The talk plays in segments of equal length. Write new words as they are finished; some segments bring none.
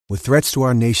With threats to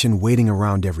our nation waiting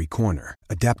around every corner,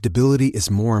 adaptability is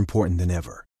more important than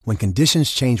ever. When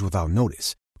conditions change without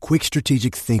notice, quick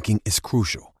strategic thinking is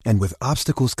crucial. And with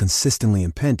obstacles consistently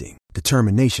impending,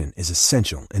 determination is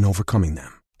essential in overcoming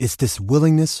them. It's this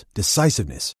willingness,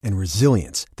 decisiveness, and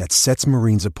resilience that sets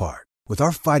Marines apart. With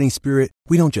our fighting spirit,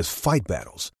 we don't just fight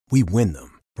battles, we win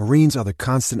them. Marines are the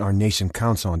constant our nation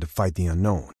counts on to fight the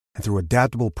unknown. And through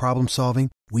adaptable problem solving,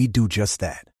 we do just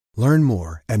that. Learn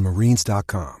more at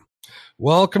marines.com.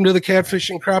 Welcome to the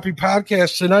Catfish and Crappie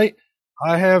Podcast. Tonight,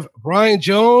 I have Brian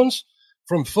Jones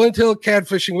from Flint Hill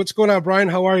Catfishing. What's going on, Brian?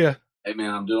 How are you? Hey,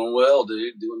 man, I'm doing well,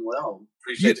 dude. Doing well.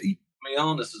 Appreciate you having me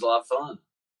on. This is a lot of fun.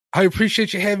 I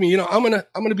appreciate you having me. You know, I'm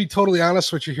gonna be totally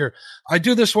honest with you here. I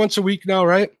do this once a week now,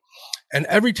 right? And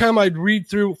every time I read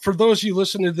through, for those of you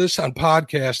listening to this on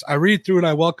podcast, I read through and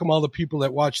I welcome all the people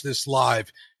that watch this live.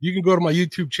 You can go to my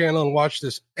YouTube channel and watch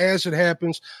this as it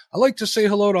happens. I like to say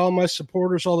hello to all my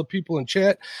supporters, all the people in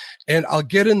chat, and I'll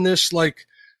get in this like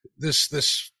this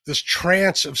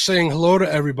trance of saying hello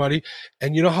to everybody.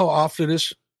 And you know how often it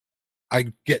is?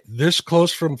 I get this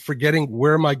close from forgetting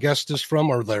where my guest is from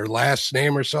or their last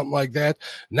name or something like that.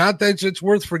 Not that it's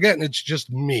worth forgetting. It's just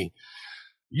me.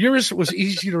 Yours was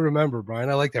easy to remember, Brian.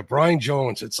 I like that. Brian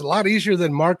Jones. It's a lot easier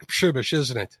than Mark Shibish,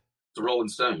 isn't it? The Rolling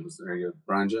Stones. There you go.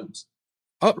 Brian Jones.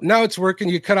 Oh, now it's working.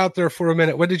 You cut out there for a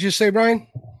minute. What did you say, Brian?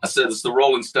 I said it's the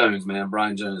Rolling Stones, man.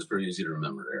 Brian Jones is pretty easy to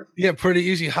remember there. Yeah, pretty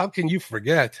easy. How can you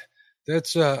forget?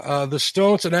 That's the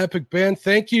Stones, an epic band.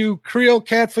 Thank you, Creole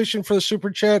Catfishing, for the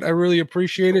super chat. I really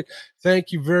appreciate it.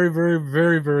 Thank you very, very,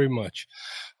 very, very much.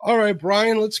 All right,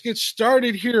 Brian, let's get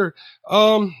started here.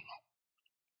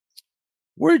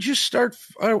 Where'd you start?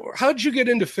 How'd you get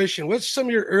into fishing? What's some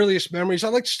of your earliest memories? I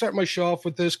like to start my show off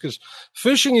with this because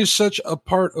fishing is such a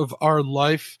part of our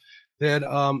life that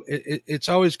it's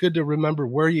always good to remember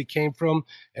where you came from.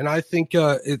 And I think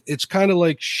it's kind of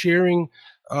like sharing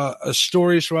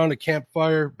stories around a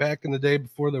campfire back in the day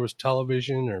before there was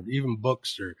television or even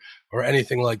books or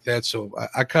anything like that. So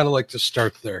I kind of like to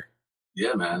start there.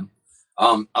 Yeah, man.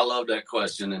 I love that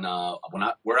question. And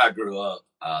where I grew up,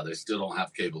 they still don't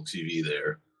have cable TV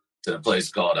there. It's in a place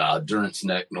called Durance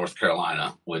Neck, North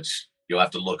Carolina, which you'll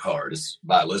have to look hard. It's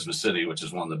by Elizabeth City, which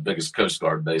is one of the biggest Coast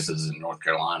Guard bases in North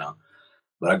Carolina.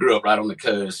 But I grew up right on the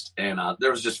coast, and there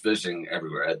was just fishing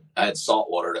everywhere. I had salt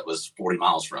water that was 40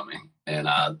 miles from me, and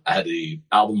I had the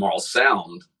Albemarle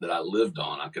Sound that I lived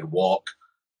on. I could walk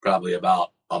probably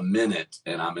about a minute,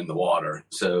 and I'm in the water.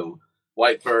 So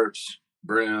white perch,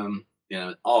 brim, you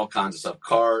know, all kinds of stuff.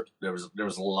 Carp. There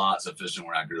was lots of fishing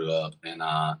where I grew up, and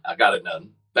I got into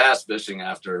bass fishing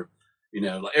after, you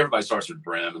know, like everybody starts with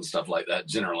brim and stuff like that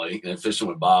generally, and fishing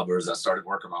with bobbers. I started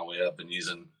working my way up and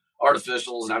using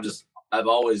artificials, and I've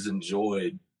always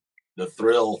enjoyed the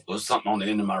thrill of something on the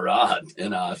end of my rod.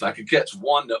 And if I could catch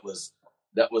one that was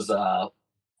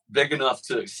big enough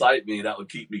to excite me, that would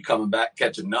keep me coming back,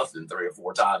 catching nothing 3 or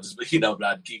 4 times. But, you know, but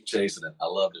I'd keep chasing it. I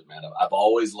loved it, man. I've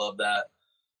always loved that.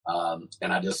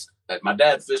 And my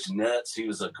dad fished nets. He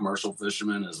was a commercial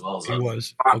fisherman as well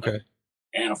as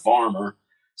and a farmer.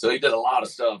 So he did a lot of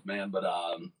stuff, man. But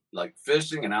like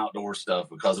fishing and outdoor stuff,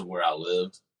 because of where I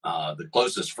lived, the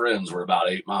closest friends were about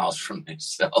 8 miles from me.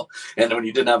 So, and when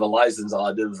you didn't have a license, all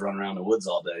I did was run around the woods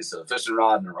all day. So a fishing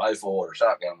rod and a rifle or a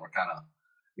shotgun were kind of,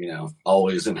 you know,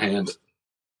 always in hand.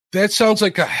 That sounds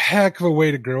like a heck of a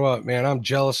way to grow up, man. I'm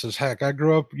jealous as heck. I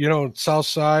grew up, you know, south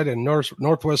side and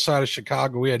northwest side of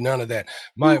Chicago. We had none of that.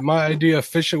 My idea of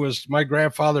fishing was my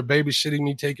grandfather babysitting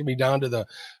me, taking me down to the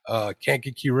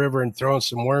Kankakee River and throwing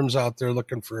some worms out there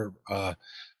looking for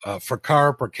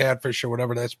carp or catfish or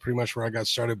whatever. That's pretty much where I got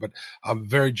started, but I'm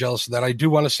very jealous of that. I do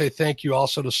want to say thank you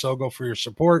also to Sogo for your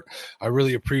support. I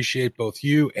really appreciate both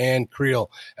you and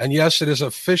Creole. And yes, it is a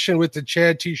Fishing with the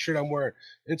Chad t-shirt I'm wearing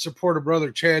in support of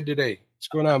brother Chad today. What's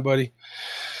going on, buddy?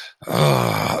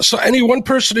 So any one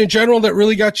person in general that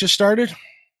really got you started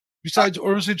besides,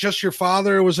 or was it just your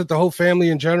father, or was it the whole family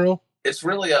in general? It's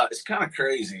really, it's kind of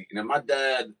crazy. You know, my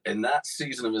dad, in that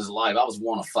season of his life, I was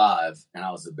one of 5 and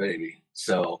I was a baby.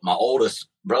 So my oldest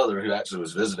brother, who actually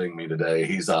was visiting me today,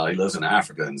 he lives in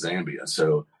Africa, in Zambia.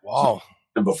 So wow.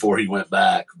 Before he went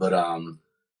back, but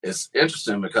it's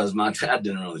interesting because my dad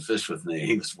didn't really fish with me.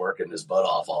 He was working his butt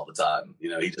off all the time. You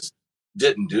know, he just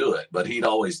didn't do it, but he'd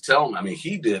always tell me. I mean,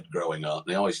 he did growing up.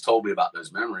 And he always told me about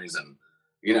those memories, and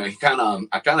you know,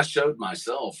 I kind of showed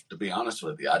myself, to be honest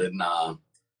with you. I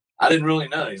didn't really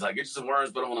know. He's like, get you some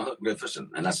worms, put them on a hook and go fishing.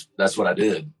 And that's what I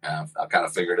did. I kind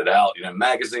of figured it out. You know,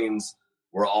 magazines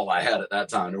were all I had at that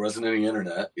time. There wasn't any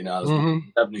internet. You know, I was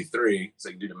 73, so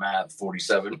you can do the math,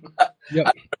 47. Yep.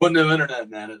 I wasn't no internet,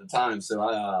 man, at the time.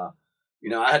 So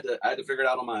I had to figure it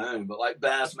out on my own. But like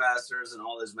Bassmasters and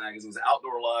all those magazines,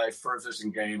 Outdoor Life, Fur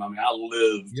Fishing Game. I mean, I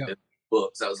lived in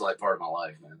books. That was like part of my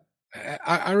life, man.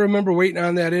 I remember waiting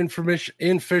on that in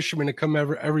Fisherman to come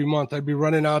every month. I'd be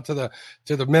running out to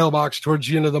the mailbox towards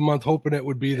the end of the month, hoping it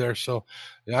would be there. So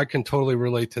yeah, I can totally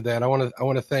relate to that. I want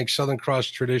to thank Southern Cross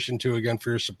Tradition too again for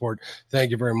your support.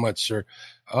 Thank you very much, sir.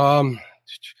 I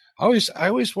always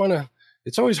want to.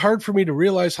 It's always hard for me to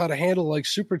realize how to handle like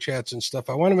super chats and stuff.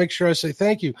 I want to make sure I say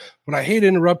thank you, but I hate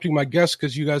interrupting my guests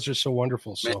because you guys are so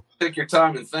wonderful. So man, take your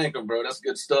time and thank them, bro. That's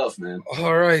good stuff, man.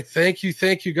 All right. Thank you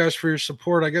guys for your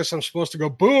support. I guess I'm supposed to go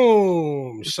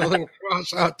boom, Southern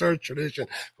Cross Outdoor Tradition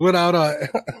without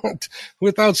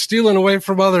stealing away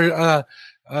from other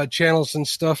channels and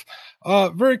stuff.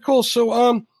 Very cool.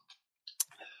 So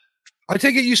I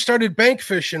take it you started bank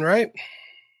fishing, right?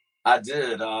 I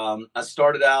did. I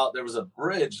started out, there was a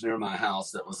bridge near my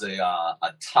house that was a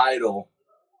tidal.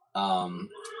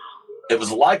 It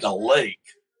was like a lake,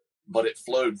 but it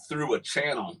flowed through a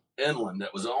channel inland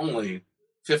that was only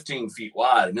 15 feet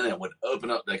wide. And then it would open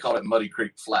up. They called it Muddy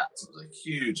Creek Flats. It was a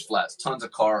huge flats, tons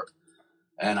of carp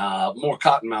and more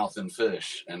cottonmouth than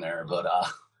fish in there. But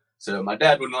so my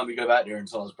dad wouldn't let me go back there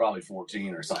until I was probably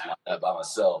 14 or something like that by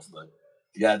myself. But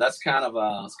yeah, that's kind of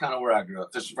where I grew up,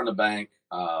 fishing from the bank,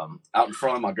 out in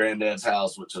front of my granddad's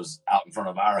house, which was out in front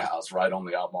of our house, right on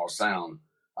the Albemarle Sound.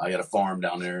 He had a farm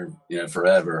down there,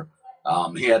 forever.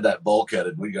 He had that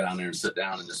bulkheaded. We go down there and sit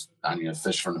down and just,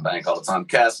 fish from the bank all the time.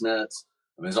 Cast nets.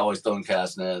 I mean, he's always throwing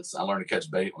cast nets. I learned to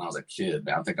catch bait when I was a kid,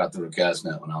 man. I think I threw a cast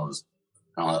net when I was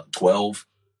 12.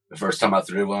 The first time I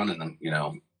threw one, and then,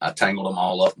 I tangled them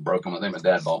all up and broke them. I think my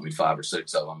dad bought me 5 or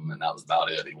 6 of them, and that was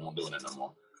about it. He won't do it no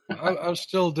more. I'm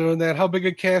still doing that. How big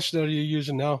a cast net are you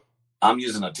using now? I'm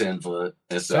using a 10-foot.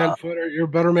 It's 10-footer. You're a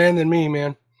better man than me,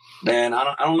 man. Man,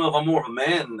 I don't know if I'm more of a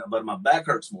man, but my back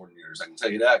hurts more than yours. I can tell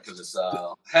you that because it's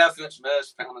 1/2-inch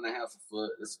mesh, 1.5 pounds a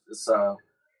foot.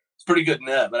 It's pretty good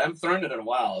net, but I haven't thrown it in a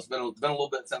while. It's been a little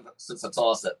bit since I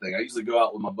tossed that thing. I usually go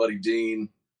out with my buddy Dean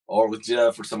or with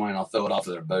Jeff or somebody, and I'll throw it off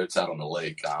of their boats out on the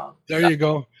lake. There you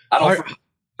go. I don't throw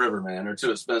river, man. They're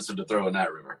too expensive to throw in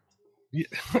that river.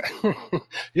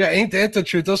 Yeah, ain't that the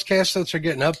truth? Those cast nets are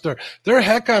getting up there. They're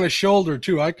heck on a shoulder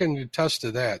too. I can attest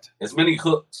to that. As many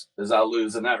hooks as I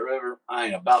lose in that river, I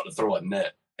ain't about to throw a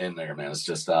net in there, man. It's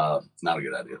just not a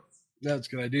good idea. That's a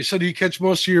good idea. So do you catch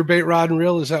most of your bait rod and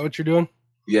reel? Is that what you're doing?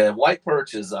 Yeah, white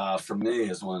perch is for me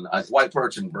is when white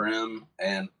perch and brim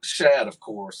and shad, of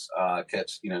course,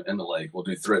 catch in the lake. We'll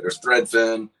do there's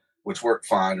threadfin, which work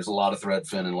fine. There's a lot of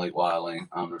threadfin in Lake Wylie.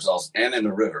 There's also, and in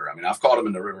the river. I mean, I've caught them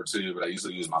in the river too, but I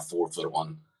usually use my 4-foot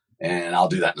one, and I'll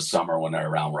do that in the summer when they're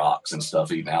around rocks and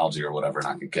stuff, eating algae or whatever, and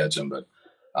I can catch them. But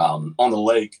on the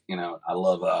lake, I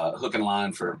love hook and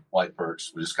line for white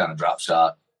perch. We just kind of drop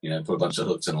shot, put a bunch of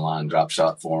hooks in the line, drop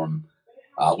shot for them.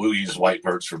 We'll use white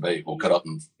perch for bait. We'll cut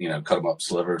them up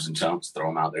slivers and chunks, throw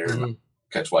them out there, and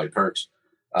catch white perch.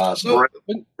 So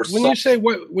when you say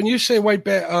white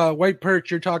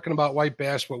perch, you're talking about white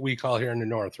bass, what we call here in the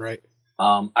north, right?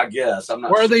 I guess I'm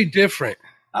not. Or are they different?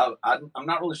 I'm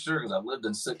not really sure because I've lived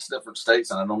in 6 different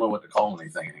states and I don't know what to call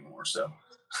anything anymore. So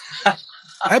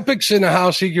Epic's in the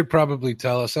house. He could probably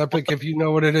tell us. Epic, if you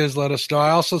know what it is, let us know.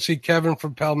 I also see Kevin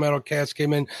from Palmetto Cats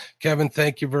came in. Kevin,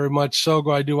 thank you very much.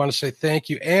 Sogo, I do want to say thank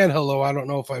you and hello. I don't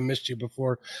know if I missed you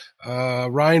before.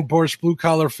 Ryan Borst, Blue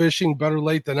Collar Fishing, better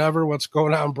late than ever. What's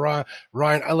going on, Brian?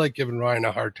 Ryan, I like giving Ryan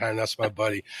a hard time. That's my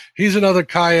buddy. He's another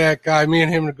kayak guy. Me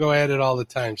and him go at it all the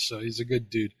time, so he's a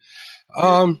good dude.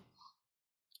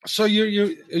 So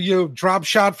you drop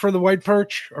shot for the white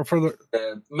perch or for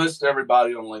the most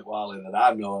everybody on Lake Wylie that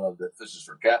I know of that fishes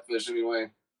for catfish anyway,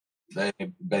 they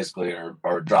basically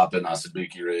are dropping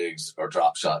sabiki rigs or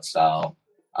drop shot style.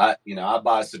 I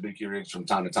buy sabiki rigs from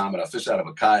time to time, but I fish out of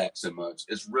a kayak so much.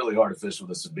 It's really hard to fish with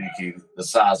a sabiki the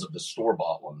size of the store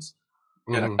bought ones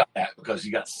in a kayak because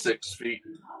you got 6 feet,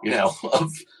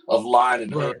 of line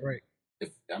and hook. Right.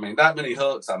 That many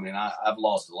hooks. I've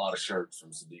lost a lot of shirts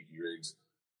from sabiki rigs.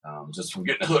 Just from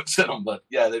getting hooks in them, but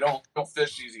yeah, they don't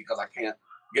fish easy because I can't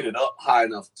get it up high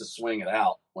enough to swing it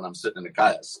out when I'm sitting in the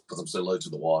kayaks because I'm so low to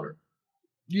the water.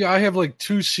 Yeah, I have like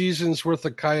 2 seasons worth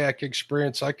of kayak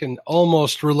experience. I can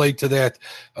almost relate to that.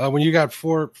 When you got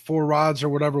four rods or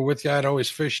whatever with you, I'd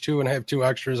always fish 2 and have 2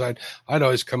 extras. I'd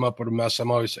always come up with a mess.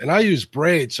 I use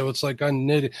braid, so it's like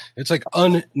unknitting. It's like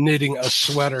unknitting a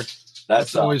sweater.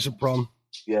 That's always a problem.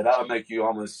 Yeah, that'll make you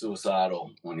almost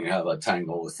suicidal when you have a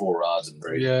tangle with 4 rods and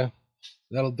braid. Yeah,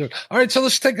 that'll do it. All right, so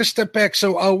let's take a step back.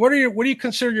 So, what do you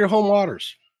consider your home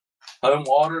waters? Home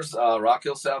waters, Rock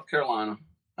Hill, South Carolina.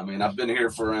 I've been here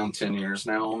for around 10 years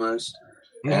now, almost.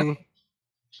 Mm-hmm.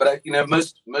 But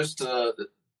most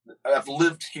I've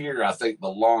lived here, I think, the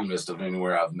longest of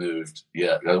anywhere I've moved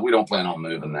yet. We don't plan on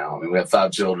moving now. I mean, we have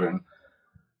 5 children.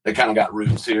 They kind of got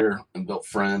roots here and built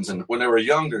friends. And when they were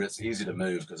younger, it's easy to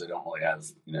move because they don't really have,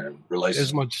 relationships.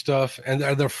 As much stuff. And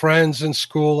are there friends in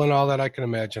school and all that? I can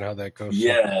imagine how that goes.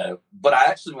 Yeah. But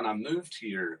when I moved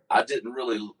here, I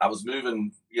was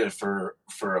moving, for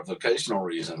vocational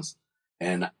reasons.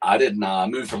 And I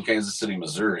moved from Kansas City,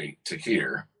 Missouri to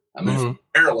here. I moved from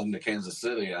Maryland to Kansas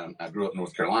City. I grew up in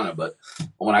North Carolina, but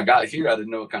when I got here, I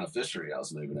didn't know what kind of fishery I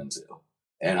was moving into.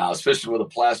 And I was fishing with a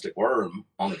plastic worm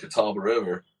on the Catawba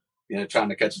River, trying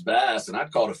to catch bass. And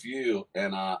I'd caught a few,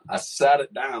 and I sat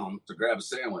it down to grab a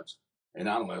sandwich. And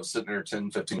I don't know, I was sitting there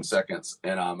 10, 15 seconds,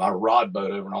 and my rod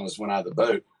boat over and almost went out of the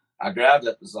boat. I grabbed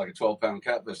it. It was like a 12-pound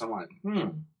catfish. I'm like,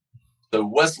 So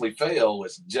Wesley Fail,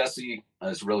 which Jesse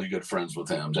is really good friends with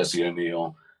him, Jesse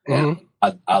O'Neill. And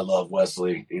I love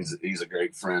Wesley. He's a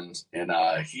great friend. And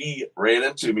he ran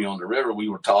into me on the river. We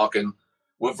were talking,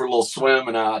 went for a little swim,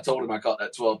 and I told him I caught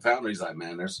that 12-pounder. He's like,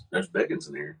 man, there's big ones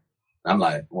in here. I'm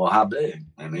like, well, how big?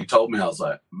 And he told me, I was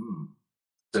like,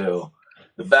 So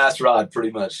the bass rod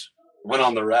pretty much went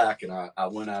on the rack, and I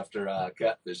went after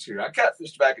catfish here. I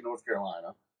catfished back in North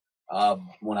Carolina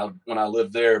when I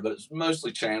lived there, but it's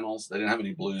mostly channels. They didn't have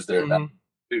any blues there. That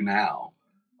do now.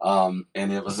 And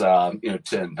it was,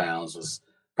 10 pounds was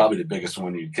probably the biggest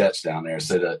one you'd catch down there.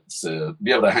 So to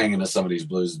be able to hang into some of these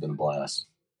blues has been a blast.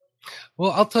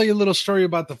 Well, I'll tell you a little story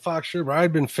about the Fox River.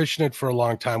 I've been fishing it for a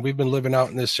long time. We've been living out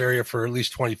in this area for at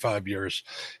least 25 years.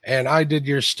 And I did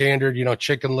your standard,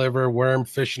 chicken liver, worm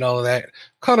fishing, all of that.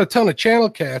 Caught a ton of channel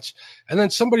cats. And then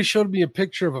somebody showed me a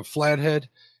picture of a flathead,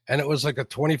 and it was like a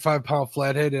 25-pound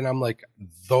flathead. And I'm like,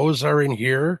 those are in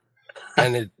here?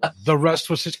 And the rest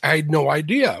was just, I had no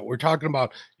idea. We're talking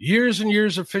about years and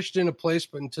years of fishing in a place,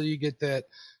 but until you get that,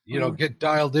 get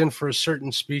dialed in for a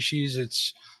certain species,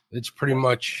 it's pretty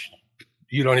much,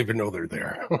 you don't even know they're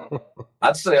there.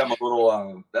 I'd say I'm a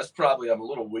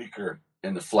little weaker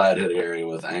in the flathead area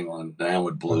with angling than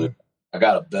with blue. I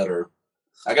got a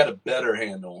better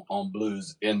handle on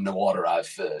blues in the water I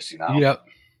fish. I don't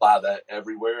apply that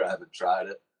everywhere. I haven't tried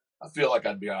it. I feel like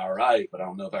I'd be all right, but I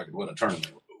don't know if I could win a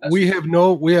tournament. We have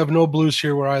no blues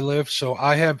here where I live, so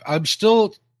I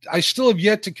still have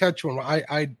yet to catch one.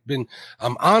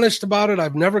 I'm honest about it.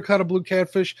 I've never caught a blue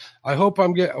catfish. I hope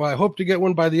to get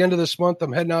one by the end of this month.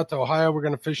 I'm heading out to Ohio. We're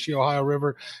going to fish the Ohio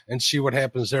River and see what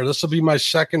happens there. This will be my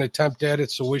second attempt at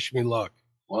it, so wish me luck.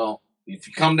 Well, if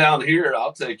you come down here,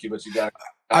 I'll take you, but you got.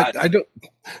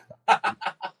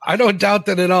 I don't doubt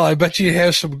that at all. I bet you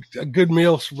have some good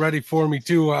meals ready for me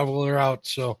too while we're out.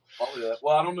 So. Oh, yeah.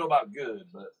 Well, I don't know about good,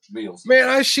 but meals. Man,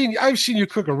 I've seen you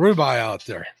cook a ribeye out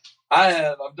there. I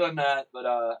have. I've done that, but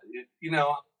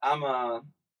I'm a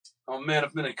man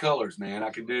of many colors, man. I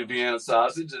can do Vienna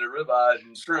sausage and a ribeye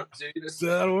and shrimp too.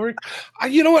 That'll work.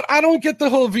 You know what? I don't get the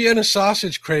whole Vienna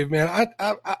sausage crave, man.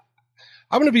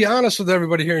 I'm going to be honest with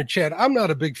everybody here in chat. I'm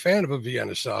not a big fan of a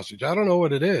Vienna sausage. I don't know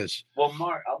what it is. Well,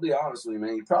 Mark, I'll be honest with you,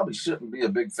 man. You probably shouldn't be a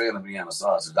big fan of Vienna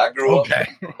sausage. I grew up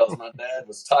because my dad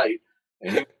was tight,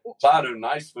 and he bought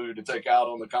nice food to take out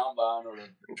on the combine or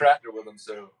the tractor with him.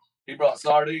 So he brought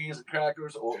sardines and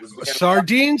crackers. Or it was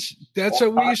sardines? That's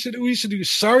what we used to do. We used to do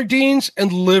sardines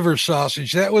and liver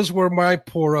sausage. That was where my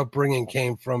poor upbringing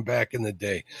came from back in the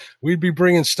day. We'd be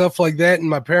bringing stuff like that, and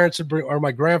my parents would bring, or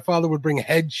my grandfather would bring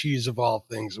head cheese of all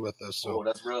things with us. So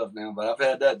that's rough, man. But I've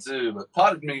had that too. But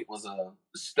potted meat was a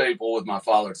staple with my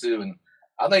father too, and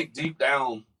I think deep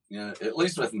down, at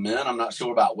least with men, I'm not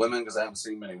sure about women because I haven't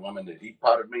seen many women that eat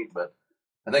potted meat, but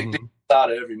I think deep inside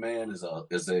of every man is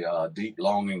a deep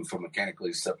longing for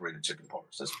mechanically separated chicken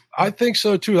parts. I think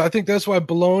so too. I think that's why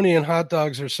bologna and hot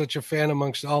dogs are such a fan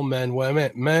amongst all men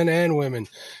and women.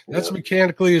 That's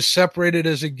mechanically as separated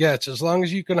as it gets. As long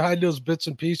as you can hide those bits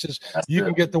and pieces, you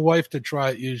can get the wife to try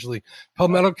it usually.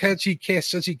 Palmetto Cat,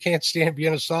 says he can't stand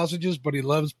Vienna sausages, but he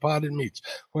loves potted meats.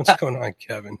 What's going on,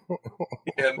 Kevin?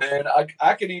 Yeah, man,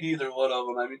 I could eat either one of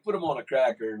them. I mean, put them on a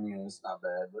cracker and it's not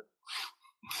bad, but.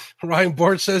 Ryan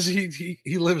Bort says he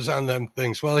lives on them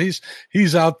things. Well,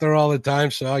 he's out there all the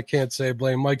time, so I can't say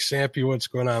blame. Mike Sampi, what's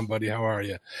going on, buddy? How are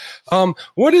you?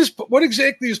 What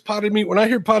exactly is potted meat? When I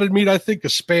hear potted meat, I think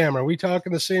of Spam. Are we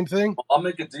talking the same thing? I'll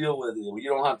make a deal with you. You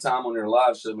don't have time on your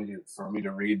live show for me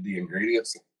to read the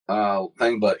ingredients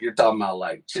thing, but you're talking about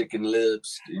like chicken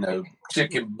lips,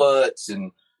 chicken butts,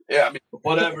 and yeah, I mean,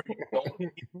 whatever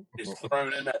is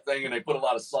thrown in that thing, and they put a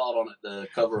lot of salt on it to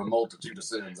cover a multitude of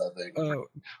sins, I think.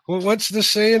 Well, what's the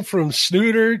saying? From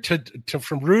snooter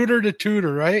from rooter to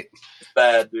tutor, right? It's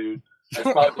bad, dude. There's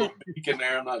probably a little peak in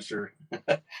there. I'm not sure.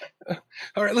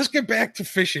 All right, let's get back to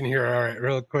fishing here. All right,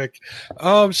 real quick.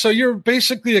 So you're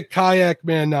basically a kayak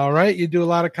man now, right? You do a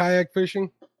lot of kayak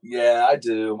fishing? Yeah, I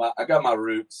do. I got my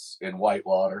roots in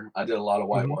whitewater. I did a lot of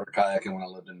whitewater kayaking when I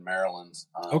lived in Maryland.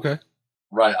 Okay.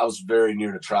 Right. I was very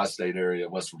near the tri-state area,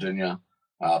 West Virginia,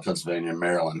 Pennsylvania, and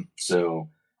Maryland. So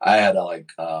I had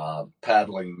a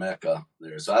paddling mecca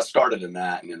there. So I started in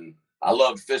that, and then I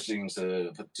loved fishing,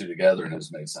 so put the two together, and it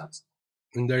just made sense.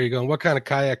 And there you go. And what kind of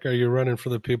kayak are you running for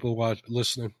the people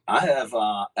listening? I have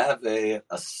a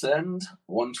Ascend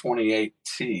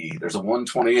 128T. There's a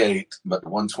 128, but the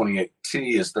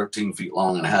 128T is 13 feet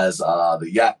long and has the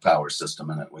Yak Power system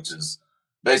in it, which is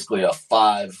basically a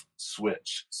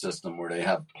 5-switch system where they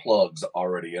have plugs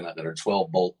already in it that are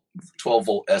 12 volt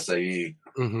SAE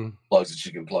plugs that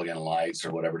you can plug in lights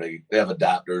or whatever. They have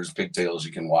adapters, pigtails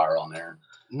you can wire on there.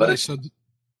 But nice.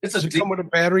 Does it come with a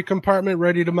battery compartment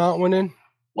ready to mount one in?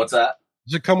 What's that?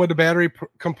 Does it come with a battery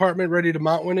compartment ready to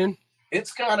mount one in?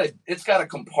 It's got a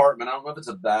compartment. I don't know if it's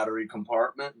a battery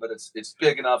compartment, but it's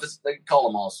big enough. They call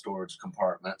them all storage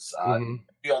compartments. On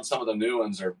some of the new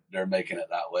ones, they're making it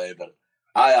that way. But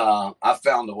I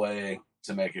found a way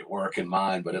to make it work in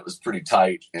mine, but it was pretty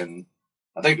tight. And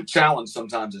I think the challenge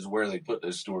sometimes is where they put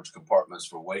those storage compartments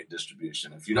for weight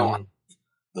distribution. If you don't have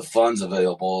the funds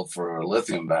available for a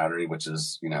lithium battery, which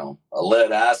is, a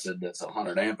lead acid that's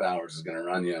 100 amp hours is going to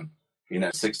run you,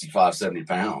 65, 70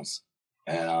 pounds.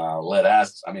 And lead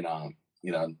acid,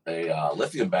 a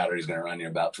lithium battery is going to run you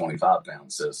about 25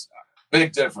 pounds. So it's a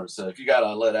big difference. So if you got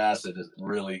a lead acid, you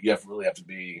really have to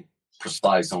be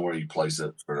precise on where you place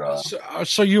it.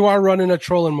 So you are running a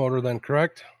trolling motor then,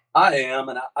 correct? I am,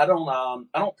 and I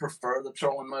don't prefer the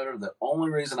trolling motor. The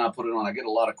only reason I put it on, I get a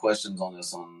lot of questions on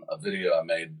this on a video I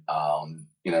made on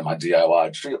my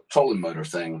DIY trolling motor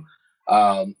thing.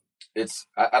 I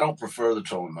don't prefer the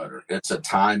trolling motor. It's a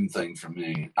time thing for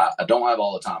me. I don't have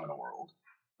all the time in the world,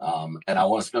 and I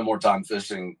want to spend more time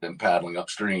fishing than paddling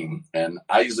upstream. And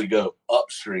I usually go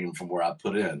upstream from where I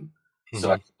put in,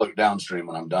 so I can look downstream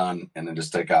when I'm done, and then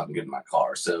just take out and get in my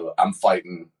car. So I'm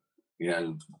fighting,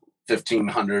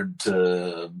 1,500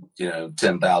 to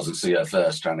 10,000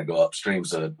 CFS trying to go upstream.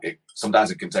 So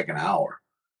sometimes it can take an hour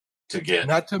to get.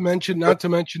 Not to mention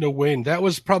the wind. That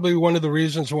was probably one of the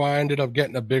reasons why I ended up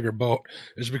getting a bigger boat,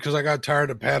 is because I got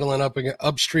tired of paddling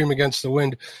upstream against the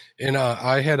wind. And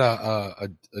I had a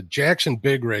Jackson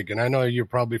big rig, and I know you're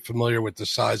probably familiar with the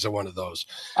size of one of those.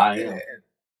 I am.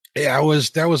 Yeah,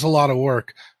 that was a lot of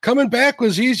work. Coming back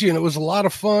was easy, and it was a lot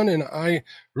of fun, and I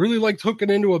really liked hooking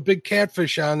into a big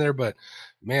catfish on there. But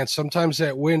man, sometimes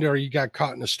that wind, or you got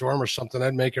caught in a storm or something,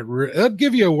 that'd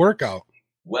give you a workout.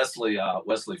 Wesley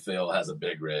Phil has a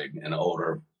big rig, an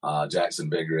older Jackson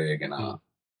big rig, and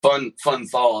fun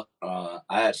thought. I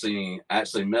actually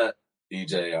met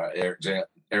EJ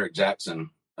Eric Jackson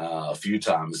a few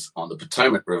times on the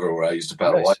Potomac River where I used to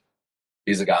paddle. Nice.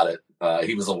 He's a guy that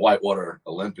he was a whitewater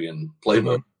Olympian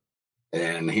playboat,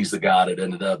 and he's the guy that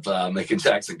ended up making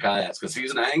Jackson kayaks because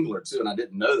he's an angler too, and I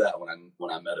didn't know that when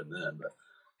I met him then. But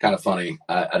kind of funny,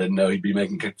 I didn't know he'd be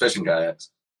making fishing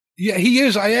kayaks. Yeah, he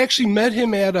is. I actually met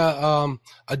him at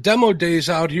a demo days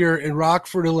out here in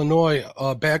Rockford, Illinois,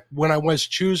 back when I was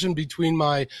choosing between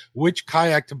which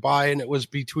kayak to buy, and it was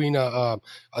between a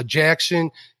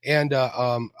Jackson and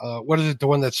what is it? The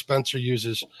one that Spencer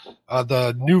uses,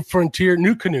 the New Frontier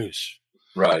NuCanoes.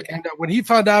 Right. And when he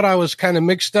found out I was kind of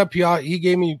mixed up, he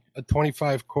gave me a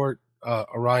 25 quart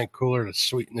Orion cooler to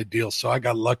sweeten the deal. So I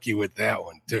got lucky with that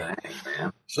one too.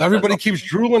 Dang, so everybody keeps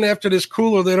drooling after this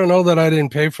cooler. They don't know that I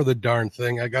didn't pay for the darn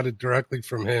thing. I got it directly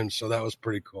from him. So that was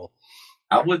pretty cool.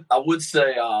 I would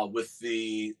say with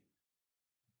the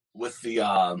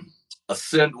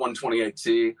Ascend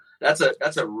 128T, that's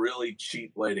a really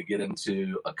cheap way to get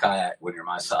into a kayak when you're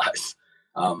my size.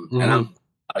 And I'm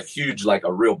a huge,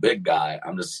 a real big guy.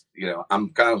 I'm just, I'm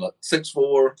kind of a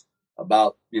 6'4",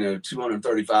 about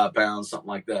 235 pounds, something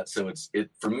like that. So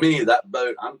for me, that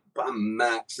boat, I'm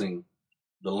maxing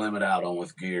the limit out on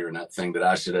with gear and that thing that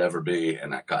I should ever be in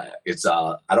that kayak. It's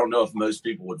I don't know if most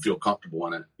people would feel comfortable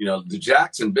in it. The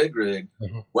Jackson big rig,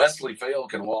 Wesley Phil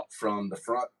can walk from the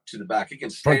front to the back. He can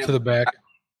stand front to the back.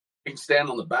 He can stand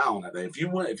on the bow on that thing.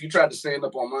 If you tried to stand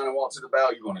up on mine and walk to the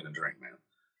bow, you're going in a drink, man.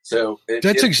 So that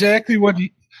is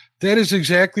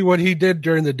exactly what he did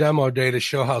during the demo day to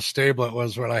show how stable it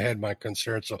was when I had my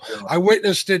concern. So I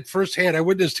witnessed it firsthand. I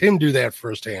witnessed him do that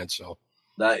firsthand. So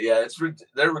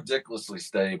they're ridiculously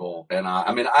stable. And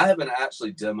I haven't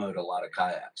actually demoed a lot of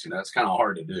kayaks. It's kind of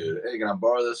hard to do. Hey, can I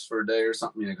borrow this for a day or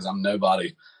something? Because I'm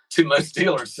nobody to most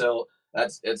dealers. So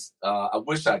I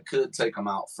wish I could take them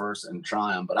out first and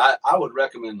try them, but I would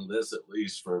recommend this at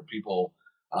least for people.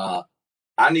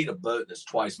 I need a boat that's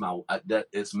twice that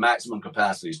its maximum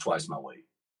capacity is twice my weight.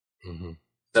 Mm-hmm.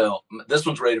 So this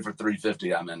one's rated for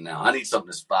 350. I'm in now. I need something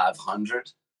that's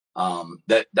 500.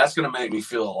 That's going to make me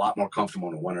feel a lot more comfortable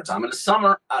in the wintertime. In the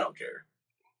summer, I don't care.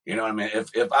 You know what I mean?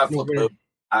 If I flip over,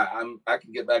 I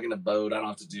can get back in the boat. I don't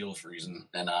have to deal with freezing,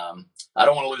 and I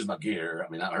don't want to lose my gear. I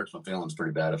mean, that hurts my feelings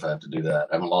pretty bad if I have to do that.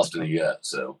 I haven't lost any yet.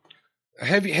 So,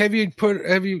 have you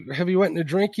went in a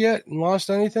drink yet and lost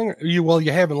anything? You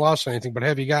haven't lost anything, but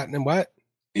have you gotten in wet?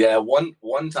 Yeah, one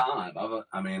time.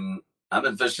 I've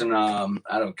been fishing out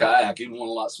of a kayak, even one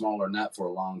a lot smaller than that, for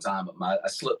a long time. But I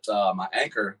slipped my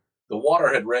anchor. The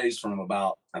water had raised from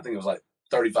about, I think it was like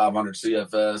 3,500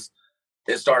 CFS.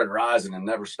 It started rising and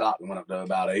never stopped and went up to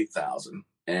about 8,000.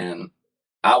 And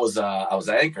I was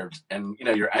anchored, and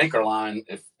your anchor line,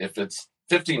 if it's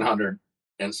 1,500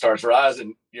 and it starts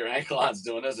rising, your anchor line's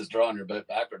doing this, it's drawing your boat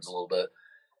backwards a little bit.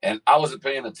 And I wasn't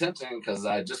paying attention because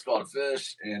I just caught a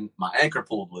fish and my anchor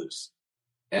pulled loose.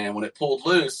 And when it pulled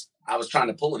loose, I was trying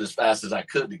to pull it as fast as I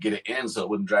could to get it in so it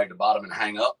wouldn't drag the bottom and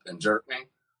hang up and jerk me.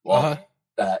 Well,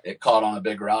 it caught on a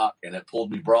big rock and it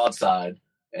pulled me broadside.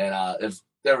 And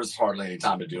there was hardly any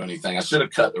time to do anything. I should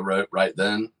have cut the rope right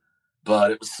then,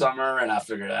 but it was summer and I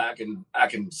figured I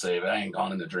can save it. I ain't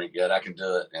gone in the drink yet. I can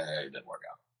do it. And it didn't work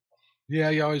out. Yeah,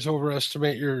 you always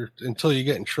overestimate until you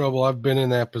get in trouble. I've been in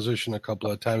that position a couple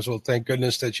of times. Well, thank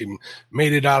goodness that you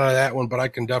made it out of that one, but I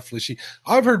can definitely see.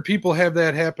 I've heard people have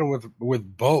that happen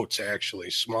with boats, actually,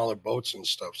 smaller boats and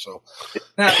stuff. So,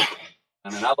 I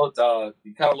mean,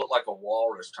 you kind of look like a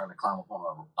walrus trying to climb up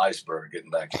on an iceberg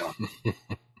getting back down.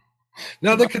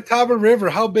 Now, the Catawba River,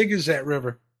 how big is that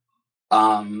river?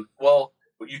 Well,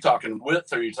 are you talking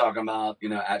width or are you talking about,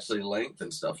 actually length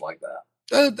and stuff like that?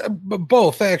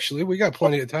 Both, actually. We got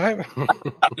plenty of time.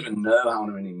 I don't even know how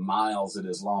many miles it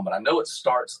is long, but I know it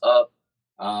starts up.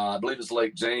 I believe it's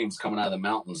Lake James coming out of the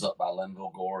mountains up by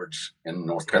Linville Gorge in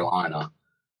North Carolina,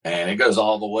 and it goes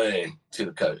all the way to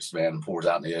the coast. Man, pours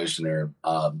out in the ocean there.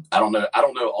 I don't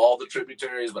know all the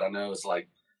tributaries, but I know it's like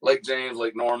Lake James,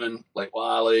 Lake Norman, Lake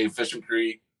Wiley, Fishing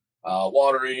Creek,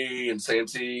 Watery, and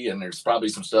Santee, and there's probably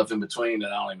some stuff in between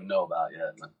that I don't even know about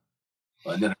yet.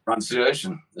 And then it runs through the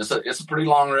ocean. It's a pretty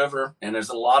long river, and there's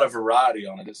a lot of variety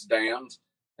on it. It's dammed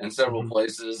in several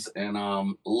places, and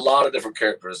a lot of different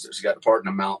characteristics. You got the part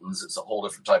in the mountains. It's a whole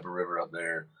different type of river up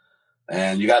there.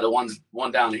 And you got the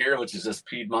one down here, which is just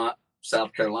Piedmont,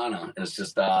 South Carolina. And it's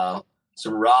just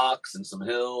some rocks and some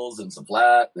hills and some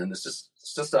flat. And it's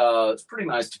pretty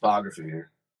nice topography here.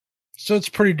 So it's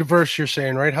pretty diverse, you're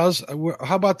saying, right? How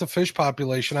about the fish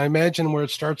population? I imagine where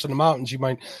it starts in the mountains, you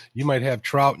might have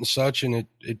trout and such, and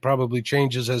it probably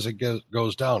changes as it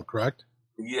goes down, correct?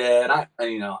 Yeah, and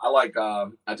I like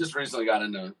I just recently got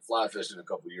into fly fishing a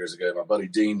couple of years ago. My buddy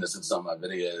Dean that's in some of my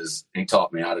videos. He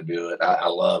taught me how to do it. I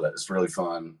love it. It's really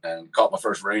fun, and caught my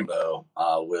first rainbow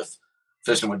with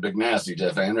fishing with Big Nasty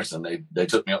Jeff Anderson. They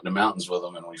took me up in the mountains with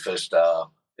them, and we fished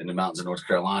in the mountains of North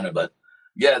Carolina. But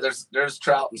yeah, there's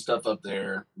trout and stuff up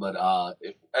there, but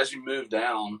as you move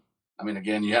down, I mean,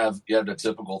 again, you have the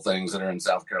typical things that are in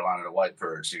South Carolina, the white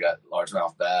perch. You got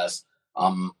largemouth bass.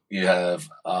 You have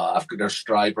there's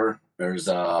striper. There's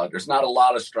not a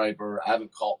lot of striper. I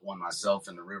haven't caught one myself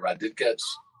in the river. I did catch,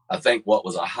 I think, what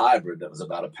was a hybrid that was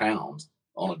about a pound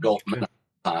on a Gulf minnow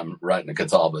time right in the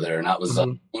Catawba there, and that was the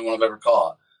only one I've ever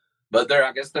caught. But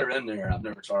I guess they're in there. I've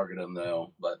never targeted them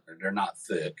though, but they're not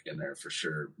thick in there for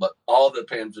sure. But all the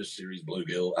panfish series,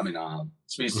 bluegill,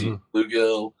 species,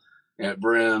 bluegill,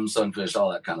 brim, sunfish,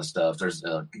 all that kind of stuff. There's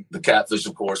the catfish,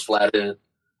 of course, flathead,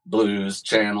 blues,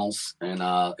 channels, and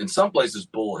in some places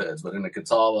bullheads. But in the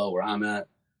Catawba where I'm at,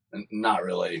 not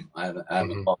really. I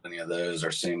haven't caught any of those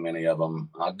or seen many of them.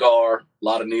 Gar, a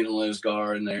lot of needle nose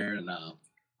gar in there, and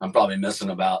I'm probably missing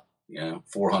about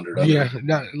 400 of them.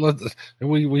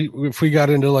 If we got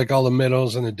into like all the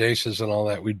minnows and the daces and all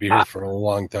that, we'd be here for a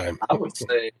long time. I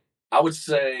would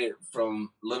say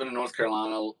from living in North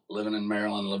Carolina, living in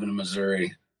Maryland, living in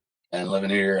Missouri, and living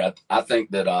here, I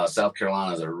think that South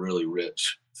Carolina is a really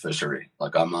rich fishery.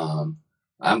 Like I'm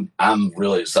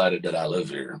really excited that I live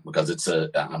here because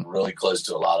I'm really close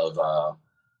to a lot of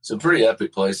some pretty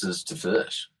epic places to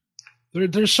fish.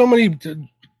 There's so many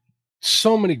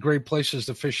so many great places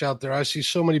to fish out there. I see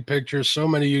so many pictures, so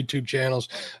many YouTube channels.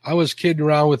 I was kidding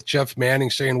around with Jeff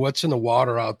Manning saying what's in the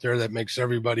water out there that makes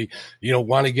everybody,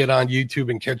 want to get on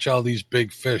YouTube and catch all these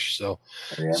big fish. So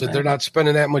they're not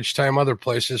spending that much time other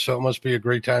places. So it must be a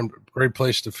great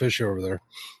place to fish over there.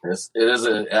 It is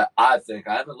I think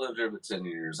I haven't lived here but 10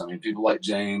 years. I mean, people like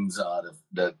James,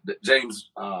 James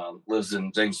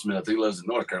Smith. He lives in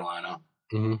North Carolina.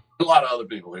 Mm-hmm. A lot of other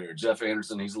people here. Jeff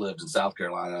Anderson, he's lived in South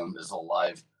Carolina his whole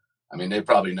life. I mean, they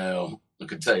probably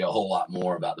could tell you a whole lot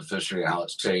more about the fishery and how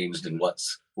it's changed and what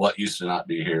used to not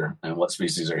be here and what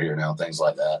species are here now, things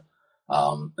like that.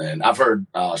 And I've heard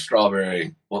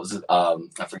Strawberry, what was it? I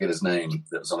forget his name.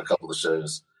 That was on a couple of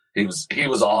shows. He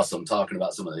was awesome talking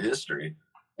about some of the history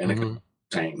and the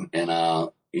chain.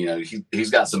 And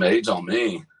he's got some age on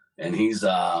me. And he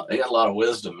got a lot of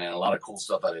wisdom, man. A lot of cool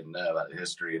stuff I didn't know about the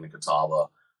history in the Catawba,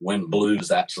 when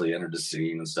blues actually entered the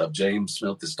scene and stuff. James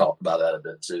Smith has talked about that a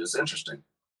bit too. It's interesting.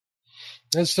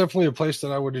 It's definitely a place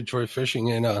that I would enjoy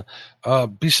fishing. And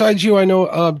besides you, I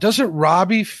know, doesn't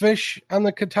Robbie fish on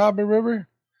the Catawba River?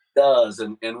 He does.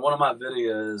 And in one of my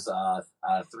videos,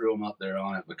 I threw him up there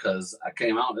on it because I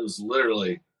came out and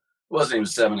it wasn't even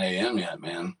 7 a.m. yet,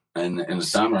 man. And in the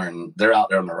summer, and they're out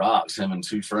there on the rocks, him and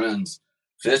two friends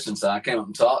fishing. So I came up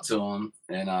and talked to them,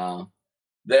 and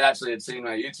they actually had seen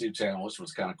my YouTube channel, which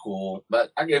was kind of cool.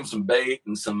 But I gave them some bait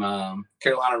and some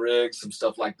Carolina rigs, some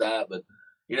stuff like that. But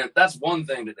that's one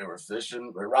thing that they were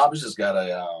fishing. But Robbie's just got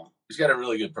he's got a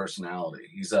really good personality.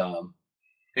 He's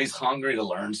hungry to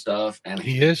learn stuff, and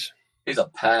he's a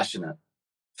passionate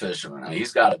fisherman. I mean,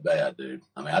 he's got it bad, dude.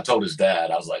 I mean, I told his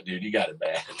dad, I was like, dude, you got it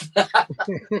bad.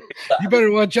 You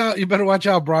better watch out. You better watch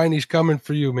out, Brian. He's coming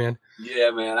for you, man.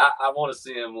 Yeah, man. I want to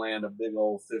see him land a big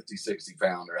old 50, 60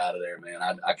 pounder out of there,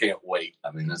 man. I can't wait. I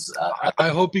mean, I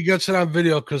hope he gets it on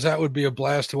video, because that would be a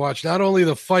blast to watch. Not only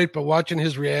the fight, but watching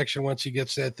his reaction once he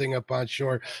gets that thing up on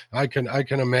shore. I can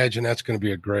imagine that's going to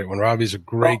be a great one. Robbie's a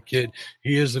great kid.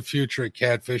 He is the future at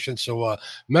catfishing. So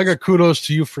mega kudos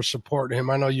to you for supporting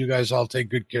him. I know you guys all take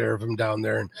good care of him down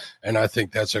there, and I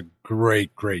think that's a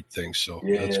great thing. So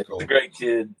yeah, that's cool. He's a great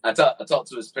kid. I talked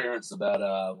to his parents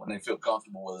about when they feel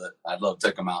comfortable with it, I'd love to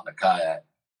take him out in a kayak.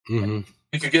 Mm-hmm.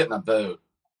 He could get in a boat,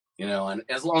 and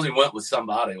as long as he went with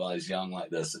somebody while he's young like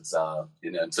this, it's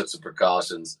and took some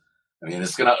precautions. I mean,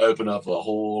 it's going to open up a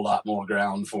whole lot more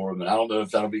ground for him, and I don't know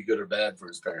if that'll be good or bad for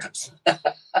his parents.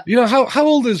 How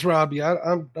old is Robbie?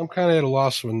 I'm kind of at a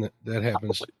loss when that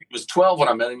happens. He was 12 when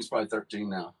I met him. He's probably 13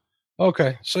 now.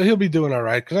 Okay, so he'll be doing all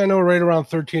right, because I know right around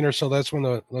 13 or so, that's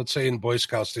when let's say in Boy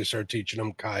Scouts they start teaching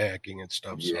them kayaking and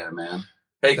stuff. Yeah, so. man.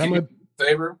 Hey, can you do me a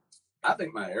favor? I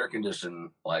think my air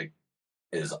condition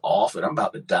is off, and I'm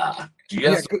about to die. Do you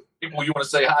have people you want to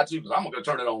say hi to? Because I'm gonna go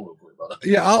turn it on real quick, brother.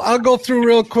 Yeah, I'll go through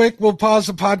real quick. We'll pause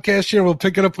the podcast here. We'll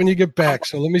pick it up when you get back.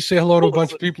 So let me say hello to a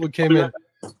bunch of people who came in.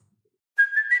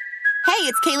 Hey,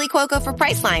 it's Kaylee Cuoco for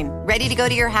Priceline. Ready to go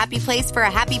to your happy place for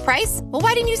a happy price? Well,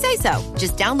 why didn't you say so?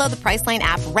 Just download the Priceline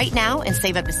app right now and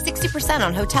save up to 60%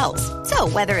 on hotels. So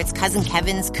whether it's Cousin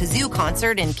Kevin's Kazoo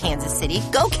Concert in Kansas City,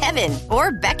 go Kevin,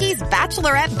 or Becky's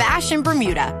Bachelorette Bash in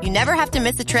Bermuda, you never have to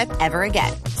miss a trip ever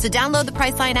again. So download the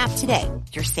Priceline app today.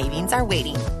 Your savings are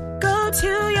waiting. Go to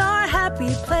your happy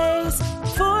place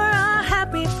for a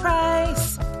happy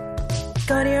price.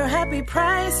 Go to your happy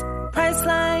price,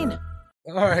 Priceline.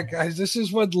 All right, guys, this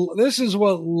is what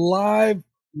live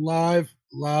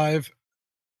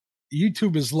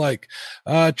YouTube is like.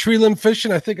 Tree Limb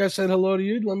Fishing, I think I said hello to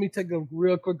you. Let me take a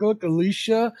real quick look.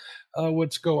 Alicia,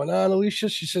 what's going on, Alicia?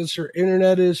 She says her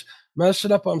internet is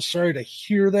messing up. I'm sorry to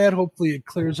hear that. Hopefully it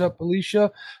clears up,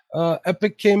 Alicia.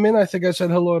 Epic came in. I think I said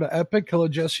hello to Epic. Hello,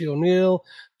 Jesse O'Neill.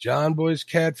 John Boy's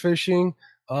Catfishing.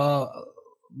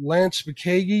 Lance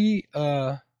McKagey.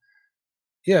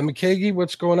 Yeah, McKagey,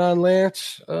 what's going on,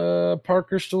 Lance?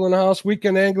 Parker still in the house.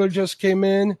 Weekend Angler just came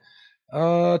in.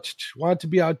 Want to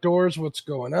be outdoors, what's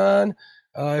going on?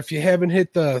 If you haven't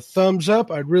hit the thumbs up,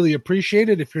 I'd really appreciate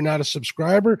it. If you're not a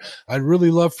subscriber, I'd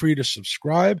really love for you to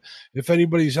subscribe. If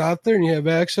anybody's out there and you have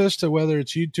access to whether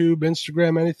it's YouTube,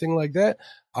 Instagram, anything like that,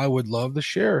 I would love to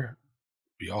share.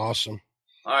 It'd be awesome.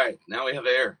 All right, now we have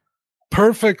air.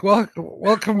 Perfect.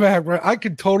 Welcome back. I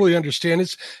can totally understand.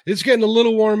 It's getting a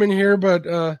little warm in here, but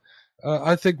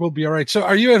I think we'll be all right. So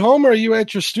are you at home or are you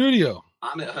at your studio?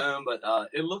 I'm at home, but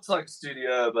it looks like a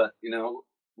studio, but,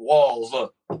 walls,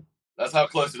 look. That's how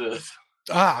close it is.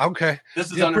 Ah, okay. This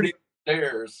is underneath the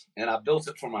stairs, and I built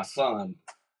it for my son.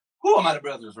 Whew, I'm out of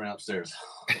breath just ran upstairs.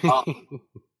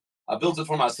 I built it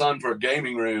for my son for a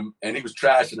gaming room, and he was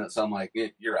trashing it, so I'm like,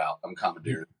 you're out. I'm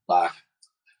commandeered. Bye.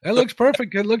 That looks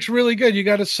perfect. It looks really good. You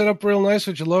got it set up real nice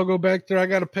with your logo back there. I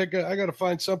got to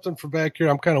find something for back here.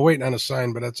 I'm kind of waiting on a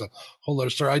sign, but that's a whole other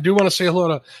story. I do want to say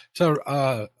hello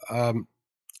to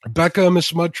Becca,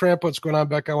 Miss Mud Tramp. What's going on,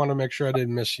 Becca? I want to make sure I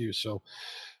didn't miss you. So,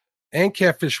 and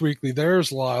Catfish Weekly.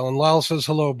 There's Lyle, and Lyle says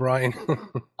hello, Brian.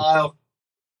 Lyle.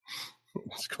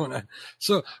 What's going on?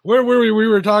 So, where were we? We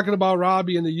were talking about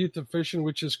Robbie and the youth of fishing,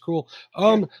 which is cool.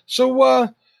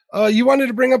 You wanted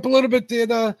to bring up a little bit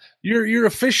that you're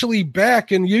officially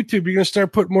back in YouTube. You're going to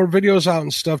start putting more videos out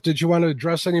and stuff. Did you want to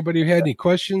address anybody who had any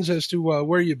questions as to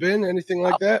where you've been, anything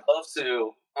like that?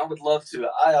 I would love to.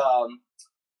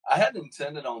 I hadn't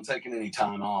intended on taking any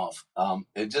time off. And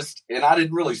I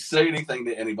didn't really say anything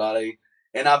to anybody.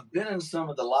 And I've been in some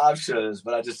of the live shows,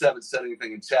 but I just haven't said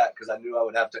anything in chat because I knew I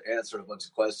would have to answer a bunch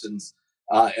of questions.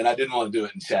 And I didn't want to do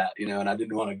it in chat, and I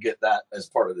didn't want to get that as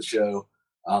part of the show.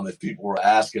 If people were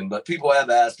asking, but people have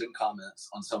asked in comments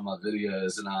on some of my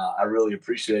videos, and I really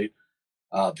appreciate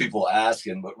people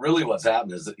asking. But really what's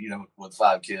happened is that, with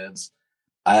 5 kids,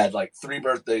 I had like 3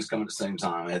 birthdays come at the same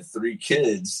time. I had 3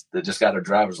 kids that just got their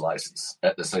driver's license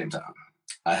at the same time.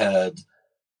 I had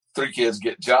 3 kids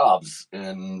get jobs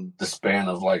in the span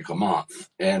of like a month.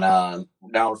 And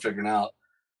now we're figuring out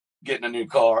getting a new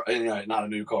car, not a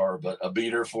new car, but a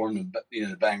beater for them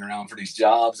to bang around for these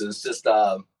jobs. And it's just,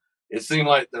 it seemed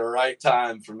like the right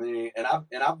time for me. And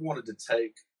I've wanted to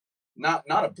take not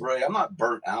a break. I'm not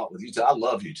burnt out with YouTube. I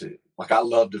love YouTube. Like, I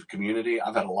love the community.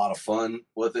 I've had a lot of fun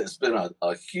with it. It's been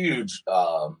a huge,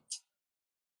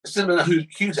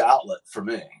 huge outlet for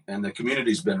me. And the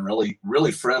community's been really,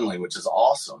 really friendly, which is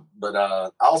awesome. But I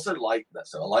also like that.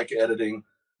 So I like editing.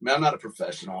 I mean, I'm not a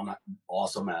professional. I'm not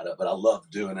awesome at it, but I love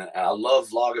doing it. And I love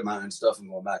vlogging my own stuff and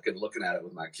going back and looking at it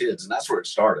with my kids. And that's where it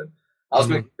started. I was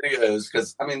making videos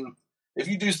because, if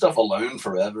you do stuff alone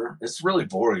forever, it's really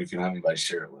boring if you don't have anybody to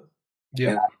share it with.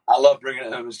 Yeah, and I love bringing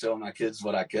it home and showing my kids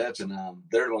what I catch. And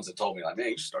they're the ones that told me, like,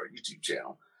 man, you should start a YouTube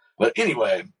channel. But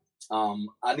anyway, I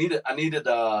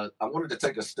wanted to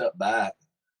take a step back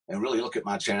and really look at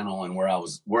my channel and where I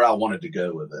wanted to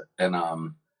go with it. And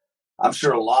I'm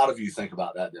sure a lot of you think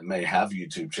about that may have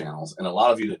YouTube channels, and a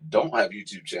lot of you that don't have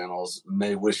YouTube channels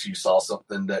may wish you saw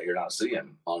something that you're not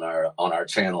seeing on our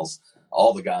channels.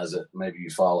 All the guys that maybe you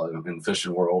follow in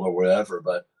fishing world or wherever.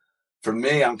 But for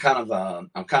me, I'm kind of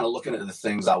looking at the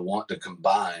things I want to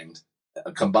combine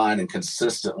and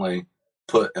consistently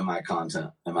put in my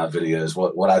content, in my videos,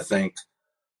 what I think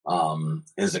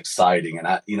is exciting.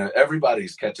 And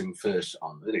everybody's catching fish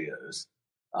on videos.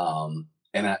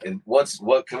 And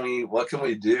what can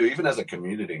we do, even as a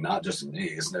community, not just me?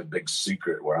 It's no big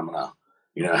secret where I'm gonna,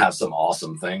 have some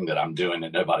awesome thing that I'm doing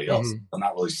that nobody else. I'm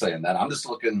not really saying that. I'm just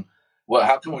looking,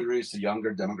 how can we reach the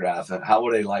younger demographic? How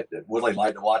would they like to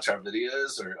watch our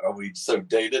videos, or are we so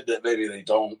dated that maybe they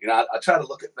don't? I try to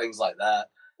look at things like that.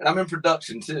 And I'm in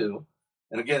production too.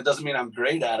 And again, it doesn't mean I'm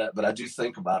great at it, but I do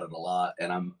think about it a lot.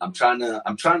 And I'm trying to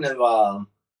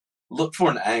look for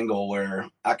an angle where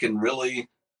I can really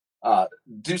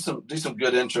do some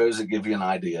good intros that give you an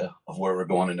idea of where we're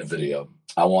going in the video.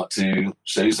 I want to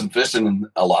show you some fishing and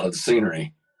a lot of the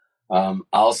scenery. I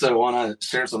also want to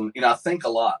share some, I think a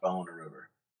lot on the river.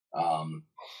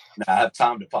 I have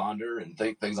time to ponder and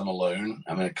think things. I'm alone.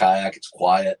 I'm in a kayak. It's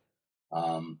quiet.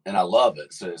 And I love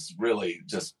it. So it's really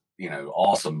just,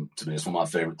 awesome to me. It's one of my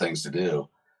favorite things to do.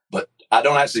 But I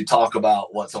don't actually talk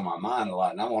about what's on my mind a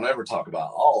lot, and I won't ever talk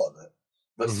about all of it.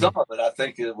 But some of it, I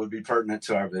think it would be pertinent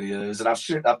to our videos. And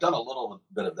I've done a little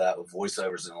bit of that with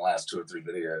voiceovers in the last 2 or 3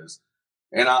 videos.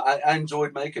 And I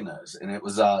enjoyed making those. And it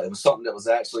was something that was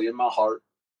actually in my heart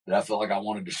that I felt like I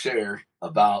wanted to share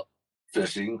about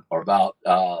fishing, or about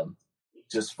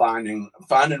just finding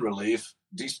relief,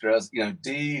 de-stressing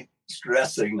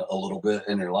a little bit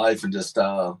in your life, and just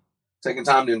taking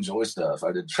time to enjoy stuff.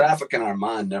 Traffic in our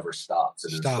mind never stops.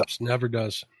 Never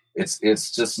does.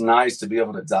 It's just nice to be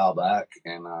able to dial back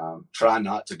and try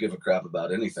not to give a crap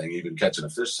about anything, even catching a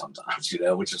fish sometimes,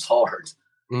 which is hard.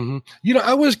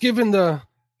 I was given the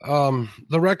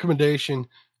recommendation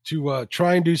to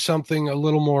try and do something a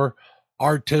little more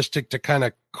artistic to kind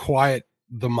of quiet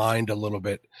the mind a little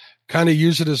bit, kind of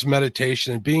use it as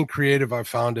meditation. And being creative, I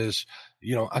found is,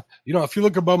 if you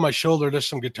look above my shoulder, there's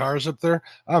some guitars up there.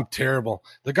 I'm terrible.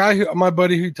 The guy my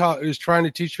buddy who's trying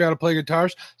to teach me how to play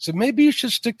guitars said, maybe you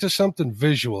should stick to something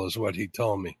visual, is what he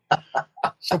told me.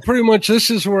 So pretty much this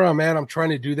is where I'm at. I'm trying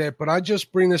to do that, but I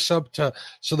just bring this up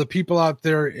so the people out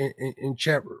there in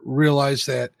chat realize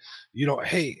that,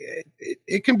 hey,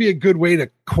 it can be a good way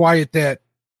to quiet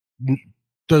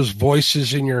those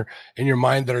voices in your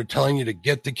mind that are telling you to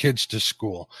get the kids to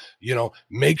school.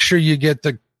 Make sure you get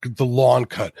the the lawn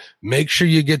cut. Make sure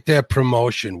you get that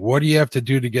promotion. What do you have to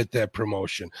do to get that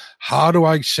promotion? How do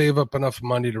I save up enough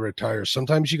money to retire?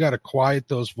 Sometimes you got to quiet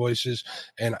those voices.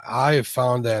 And I have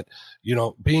found that,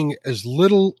 being as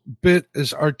little bit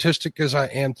as artistic as I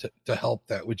am to help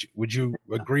that. Would you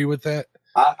agree with that?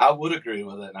 I would agree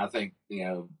with it. And I think,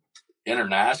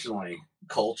 internationally,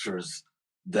 cultures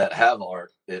that have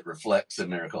art, it reflects in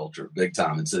their culture big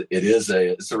time. It's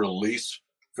a release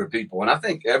for people. And I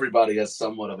think everybody has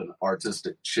somewhat of an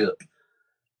artistic chip,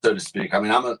 so to speak. I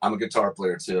mean, I'm a guitar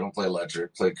player too. I don't play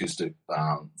electric, play acoustic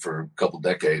for a couple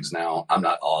decades now. I'm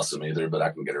not awesome either, but I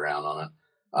can get around on it.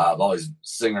 I've always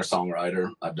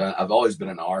singer-songwriter. I've always been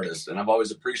an artist, and I've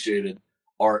always appreciated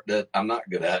art that I'm not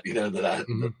good at,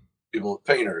 that people,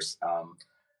 painters,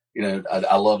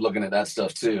 I love looking at that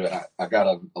stuff too. And I got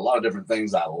a lot of different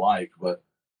things I like, but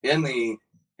in the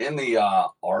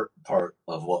art part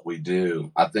of what we do,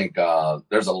 I think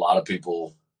there's a lot of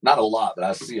people, not a lot, but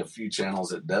I see a few channels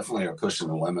that definitely are pushing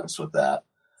the limits with that.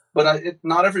 But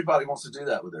not everybody wants to do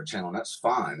that with their channel, and that's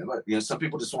fine. But, some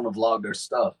people just want to vlog their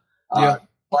stuff.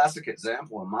 Classic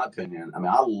example, in my opinion. I mean,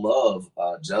 I love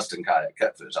Justin Kayak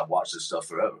Catfish. I've watched his stuff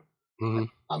forever.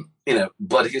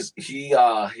 But he's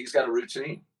got a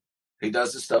routine. He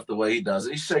does his stuff the way he does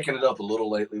it. He's shaking it up a little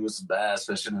lately with some bass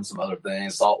fishing and some other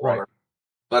things, saltwater. Right.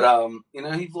 But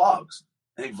he vlogs.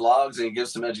 And he vlogs and he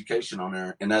gives some education on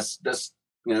there, and that's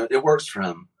it works for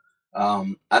him.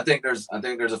 I think there's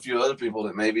a few other people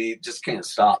that maybe just can't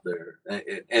stop there.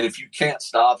 And if you can't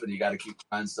stop and you got to keep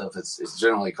trying stuff, it's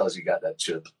generally because you got that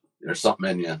chip. There's something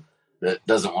in you that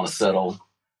doesn't want to settle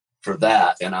for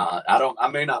that. And I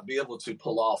may not be able to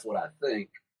pull off what I think,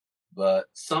 but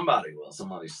somebody will.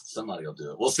 Somebody will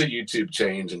do it. We'll see YouTube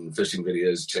change and fishing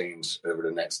videos change over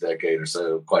the next decade or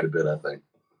so quite a bit, I think.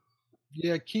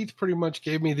 Yeah, Keith pretty much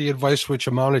gave me the advice which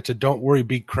amounted to don't worry,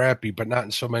 be crappy, but not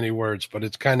in so many words. But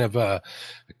it's kind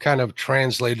of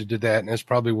translated to that, and it's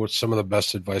probably what some of the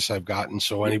best advice I've gotten.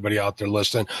 So anybody out there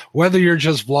listening, whether you're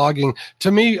just vlogging,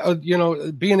 to me,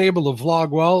 being able to vlog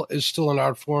well is still an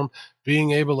art form.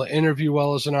 Being able to interview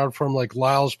well is an art form, like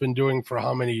Lyle's been doing for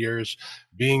how many years.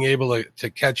 Being able to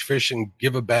catch fish and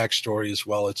give a backstory as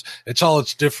well.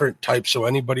 It's different types. So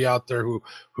anybody out there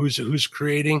who's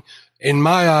creating, in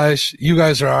my eyes, you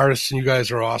guys are artists and you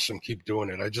guys are awesome. Keep doing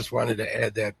it. I just wanted to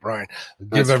add that, Brian.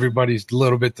 Give everybody a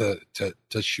little bit to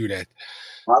shoot at.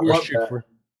 I love that.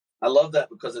 I love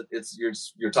that because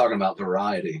you're talking about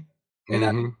variety and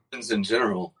that in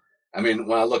general. I mean,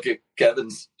 when I look at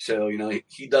Kevin's show,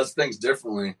 he does things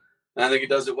differently, and I think he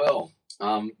does it well.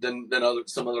 Than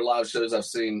some other live shows I've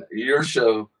seen. Your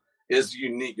show is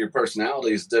unique. Your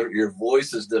personality is different. Your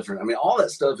voice is different. I mean, all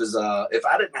that stuff is. If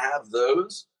I didn't have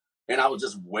those, and I was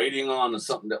just waiting on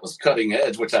something that was cutting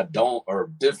edge, which I don't,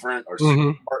 or different, or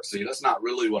artsy, that's not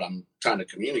really what I'm trying to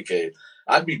communicate.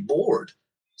 I'd be bored.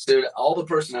 So all the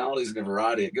personalities and the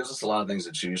variety, it gives us a lot of things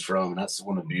to choose from. And that's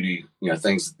one of the beauty,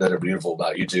 things that are beautiful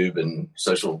about YouTube and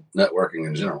social networking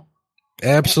in general.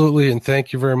 Absolutely. And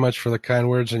thank you very much for the kind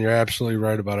words. And you're absolutely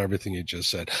right about everything you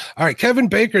just said. All right. Kevin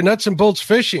Baker, Nuts and Bolts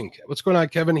Fishing. What's going on,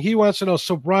 Kevin? He wants to know.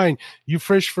 So Brian, you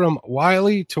fish from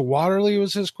Wiley to Waterley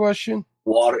was his question?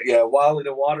 Wiley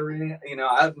to Waterley.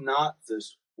 I have not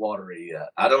fished Waterley yet.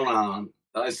 I don't know.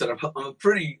 Like I said, I'm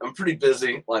pretty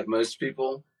busy like most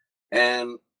people.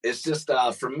 And it's just,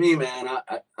 for me, man,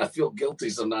 I feel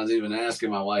guilty sometimes even asking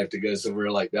my wife to go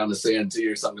somewhere like down to Santee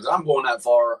or something. Because I'm going that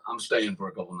far, I'm staying for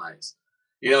a couple nights.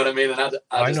 You know what I mean? And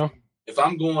I know. If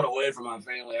I'm going away from my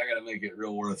family, I got to make it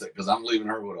real worth it because I'm leaving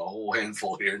her with a whole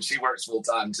handful here. And she works full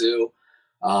time too.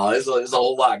 There's a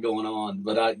whole lot going on.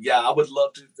 But I would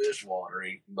love to fish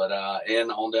Waterley, but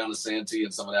and on down to Santee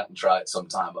and some of that and try it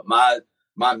sometime. But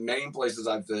my main places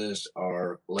I fish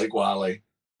are Lake Wiley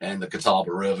and the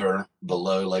Catawba River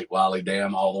below Lake Wiley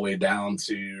Dam all the way down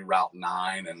to Route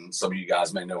 9. And some of you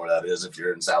guys may know where that is if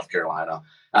you're in South Carolina.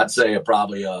 I'd say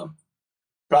probably a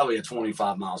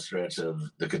 25-mile stretch of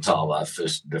the Catawba. I've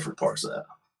fished different parts of that.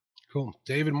 Cool.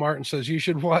 David Martin says you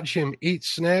should watch him eat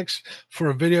snacks for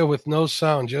a video with no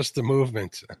sound, just the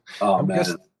movement. Oh, man.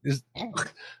 So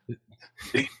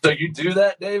you do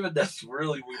that, David? That's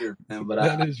really weird, man. But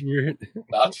that is weird.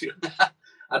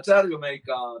 I try to make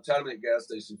gas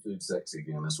station food sexy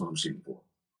again. That's what I'm shooting for.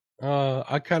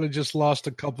 I kind of just lost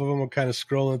a couple of them. I'm kind of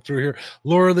scrolling through here.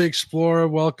 Laura the Explorer,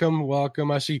 welcome.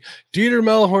 I see Dieter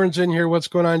Melhorn's in here. What's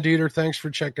going on, Dieter? Thanks for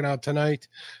checking out tonight.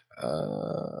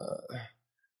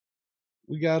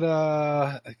 We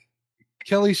got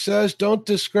Kelly says, don't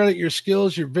discredit your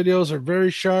skills. Your videos are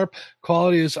very sharp.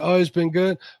 Quality has always been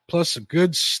good. Plus a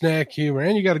good snack humor.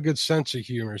 And you got a good sense of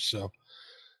humor. So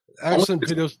excellent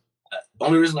videos. The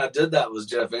only reason I did that was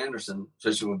Jeff Anderson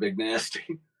fishing with Big Nasty.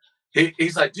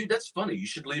 He's like, dude, that's funny. You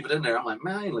should leave it in there. I'm like,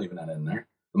 man, I ain't leaving that in there.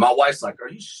 And my wife's like, are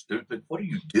you stupid? What are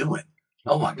you doing?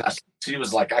 Oh my gosh. She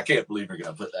was like, I can't believe you're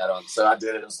going to put that on. So I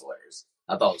did it. It was hilarious.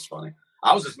 I thought it was funny.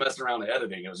 I was just messing around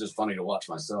editing. It was just funny to watch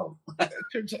myself.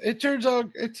 It turns out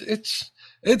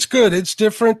it's good. It's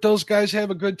different. Those guys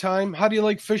have a good time. How do you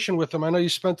like fishing with them? I know you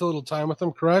spent a little time with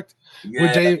them, correct?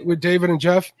 Yeah. With David and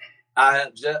Jeff?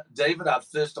 David, I've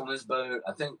fished on his boat,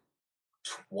 I think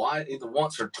twice, either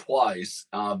once or twice.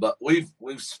 But we've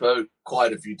spoke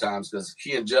quite a few times because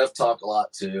he and Jeff talk a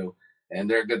lot too, and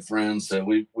they're good friends. So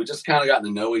we just kind of gotten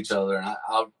to know each other. And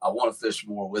I want to fish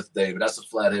more with David. That's a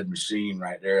flathead machine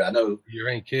right there. I know you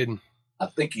ain't kidding. I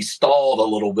think he stalled a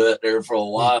little bit there for a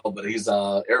while, but he's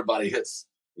everybody hits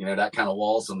that kind of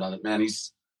wall sometimes. Man,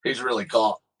 he's really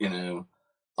caught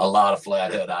a lot of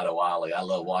flathead out of Wiley. I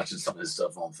love watching some of his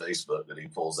stuff on Facebook that he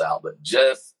pulls out. But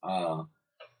Jeff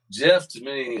to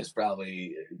me is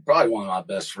probably one of my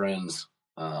best friends,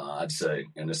 I'd say,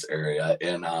 in this area.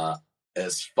 And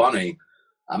it's funny,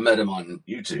 I met him on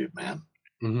YouTube, man.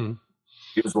 Mm-hmm.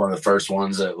 He was one of the first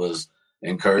ones that was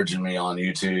encouraging me on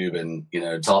YouTube and,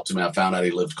 talked to me. I found out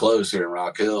he lived close here in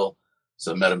Rock Hill.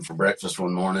 So I met him for breakfast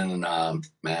one morning and,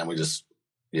 man, we just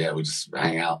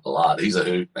hang out a lot. He's a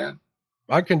hoot, man.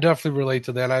 I can definitely relate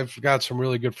to that. I've got some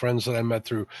really good friends that I met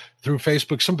through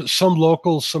Facebook, some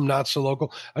local, some not so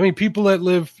local. I mean, people that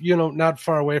live, not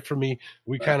far away from me,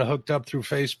 we kind of hooked up through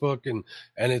Facebook and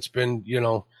it's been,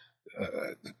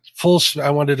 I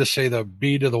wanted to say the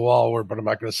B to the wall word, but I'm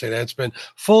not going to say that. It's been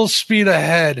full speed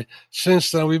ahead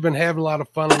since then. We've been having a lot of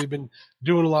fun. We've been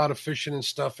doing a lot of fishing and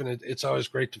stuff, and it's always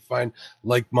great to find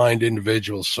like-minded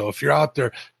individuals. So if you're out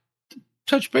there,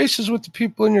 touch bases with the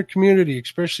people in your community,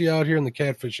 especially out here in the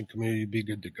catfishing community, be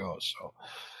good to go. So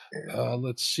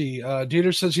let's see.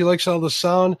 Dieter says he likes all the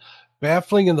sound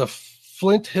baffling in the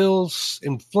Flint Hills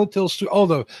too.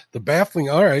 Oh, the baffling.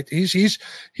 All right. He's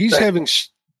having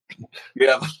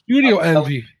studio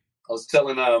envy. I was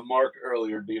telling Mark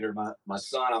earlier, Dieter, my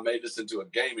son, I made this into a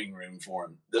gaming room for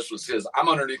him. This was his. I'm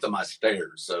underneath of my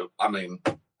stairs. So, I mean,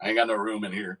 I ain't got no room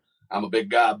in here. I'm a big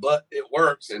guy, but it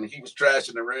works. And he was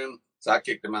trashing the room. So I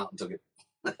kicked him out and took it.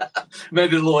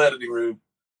 Made it a little editing room.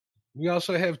 We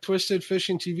also have Twisted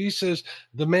Fishing TV says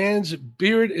the man's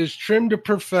beard is trimmed to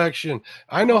perfection.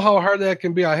 I know how hard that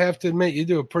can be. I have to admit, you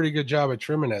do a pretty good job at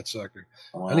trimming that sucker.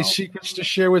 Wow. Any secrets to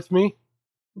share with me?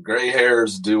 Gray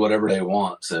hairs do whatever they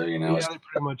want. So, Yeah, they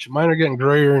pretty much. Mine are getting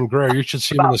grayer and grayer. You should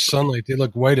see them in the sunlight. They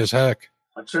look white as heck.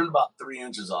 I trimmed about 3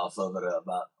 inches off of it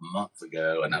about a month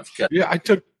ago, and I've kept. Yeah, I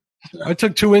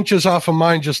took 2 inches off of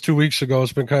mine just 2 weeks ago.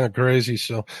 It's been kind of crazy.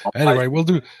 So anyway,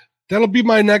 that'll be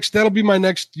my next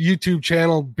YouTube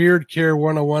channel, Beard Care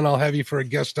 101. I'll have you for a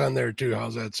guest on there too.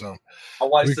 How's that sound?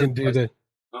 We can do that.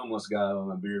 I almost got when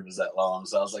my beard was that long.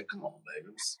 So I was like, come on,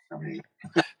 baby. I mean,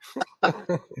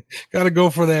 got to go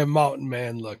for that mountain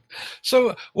man look.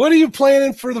 So what are you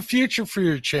planning for the future for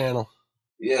your channel?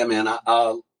 Yeah, man.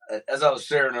 As I was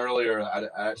sharing earlier, I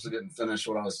actually didn't finish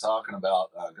what I was talking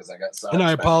about because I got sidetracked. And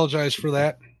I apologize for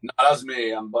that. No, that was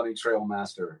me. I'm Bunny Trail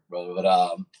Master, brother.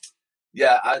 But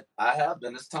yeah, I have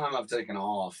been. This time I've taken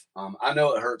off. I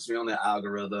know it hurts me on the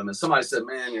algorithm. And somebody said,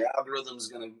 man, your algorithm's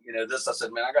going to, this. I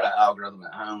said, man, I got an algorithm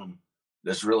at home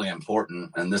that's really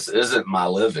important. And this isn't my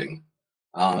living.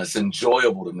 It's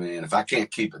enjoyable to me. And if I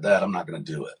can't keep it that, I'm not going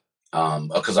to do it.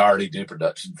 Because I already do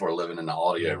production for a living in the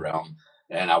audio realm.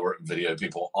 And I work with video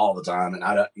people all the time. And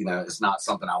it's not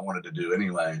something I wanted to do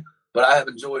anyway. But I have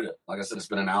enjoyed it. Like I said, it's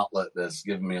been an outlet that's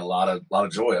given me a lot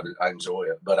of joy. I enjoy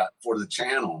it. But for the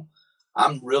channel,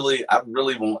 I really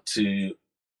want to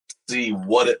see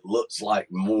what it looks like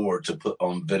more to put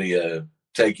on video,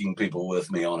 taking people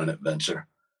with me on an adventure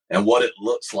and what it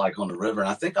looks like on the river. And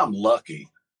I think I'm lucky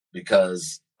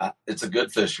because it's a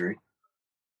good fishery.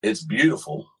 It's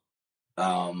beautiful.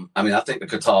 I think the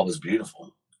Catawba is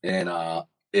beautiful and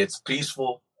it's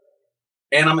peaceful.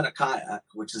 And I'm in a kayak,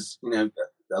 which is,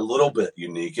 a little bit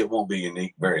unique. It won't be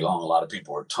unique very long.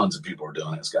 Tons of people are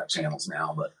doing it. It's got channels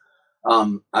now, but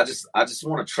I just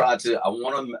want to try to, I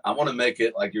want to make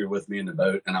it like you're with me in the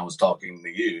boat and I was talking to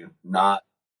you, not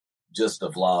just a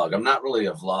vlog. I'm not really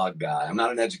a vlog guy. I'm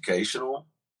not an educational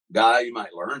guy. You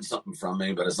might learn something from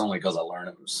me, but it's only because I learned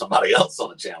it from somebody else on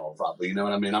the channel, probably. You know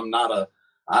what I mean?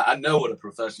 I know what a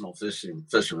professional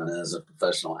fisherman is, a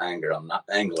professional angler.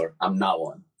 I'm not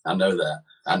one. I know that.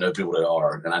 I know people that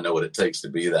are, and I know what it takes to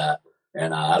be that.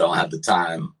 And I don't have the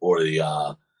time or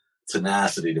the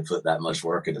tenacity to put that much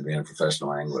work into being a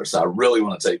professional angler. So I really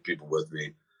want to take people with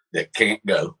me that can't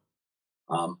go,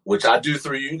 which I do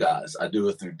through you guys. I do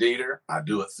it through Dieter. I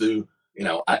do it through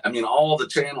I mean, all the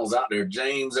channels out there,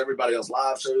 James, everybody else,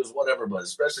 live shows, whatever, but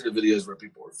especially the videos where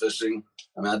people are fishing.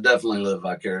 I mean, I definitely live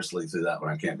vicariously through that when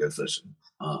I can't go fishing.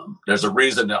 There's a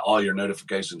reason that all your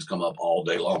notifications come up all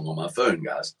day long on my phone,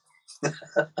 guys.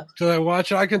 So I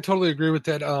watch it. I can totally agree with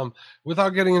that.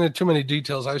 Without getting into too many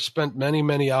details, I've spent many,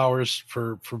 many hours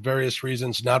for various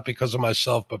reasons, not because of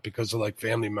myself, but because of like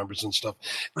family members and stuff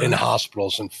in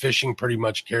hospitals, and fishing pretty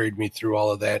much carried me through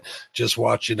all of that. Just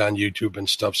watch it on YouTube and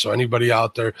stuff. So anybody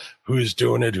out there who's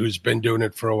doing it, who's been doing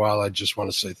it for a while, I just want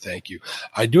to say thank you.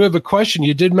 I do have a question.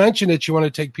 You did mention that you want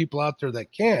to take people out there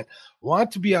that can't.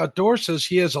 Want to Be Outdoors says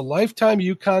he has a lifetime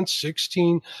Yukon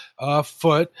 16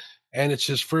 foot. And it's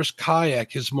his first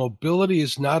kayak. His mobility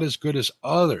is not as good as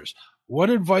others. What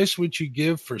advice would you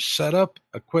give for setup,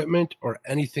 equipment, or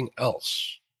anything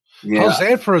else? Yeah. How's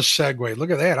that for a segue?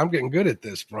 Look at that. I'm getting good at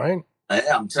this, Brian. Yeah,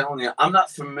 I'm telling you, I'm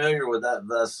not familiar with that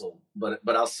vessel, but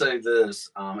I'll say this,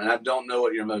 and I don't know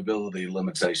what your mobility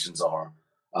limitations are.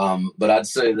 But I'd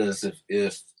say this: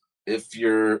 if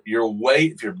your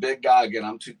weight, if you're a big guy, again,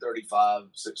 I'm 235,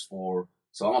 6'4",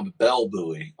 so I'm a bell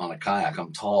buoy on a kayak.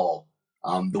 I'm tall.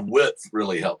 The width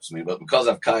really helps me, but because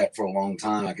I've kayaked for a long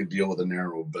time, I can deal with a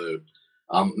narrow boat.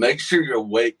 Make sure your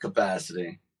weight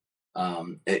capacity,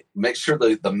 make sure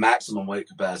the maximum weight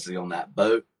capacity on that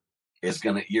boat is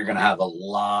you're gonna have a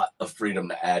lot of freedom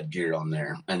to add gear on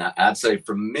there. And I'd say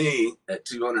for me at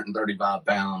 235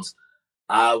 pounds,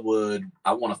 I want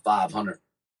a 500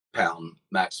 pound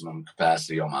maximum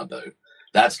capacity on my boat.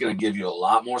 That's going to give you a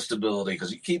lot more stability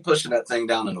because you keep pushing that thing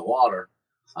down in the water.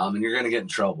 And you're going to get in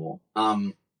trouble.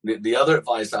 The other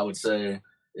advice I would say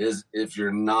is if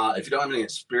you don't have any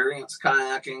experience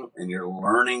kayaking and you're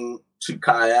learning to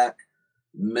kayak,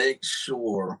 make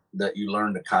sure that you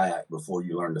learn to kayak before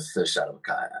you learn to fish out of a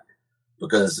kayak.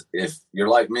 Because if you're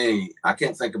like me, I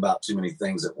can't think about too many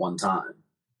things at one time.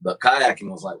 But kayaking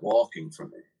was like walking for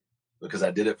me because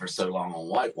I did it for so long on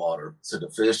whitewater. So the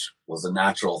fish was a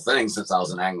natural thing since I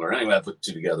was an angler. Anyway, I put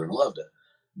the two together and loved it.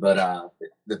 But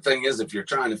the thing is, if you're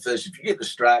trying to fish, if you get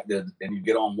distracted and you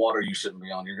get on water you shouldn't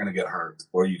be on, you're going to get hurt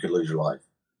or you could lose your life.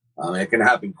 It can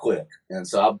happen quick. And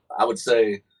so I would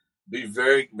say be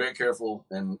very, very careful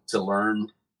and to learn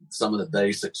some of the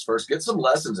basics first. Get some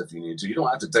lessons if you need to. You don't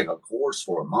have to take a course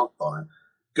for a month on it.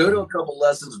 Go to a couple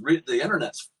lessons. Read. The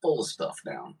internet's full of stuff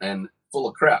now and full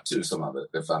of crap too, some of it,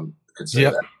 if I could say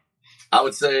that. I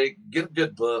would say get a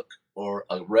good book or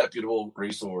a reputable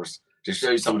resource to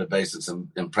show you some of the basics in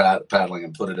paddling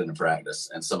and put it into practice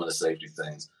and some of the safety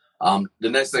things. The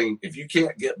next thing, if you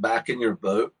can't get back in your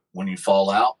boat when you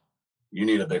fall out, you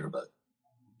need a bigger boat.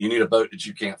 You need a boat that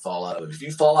you can't fall out of. If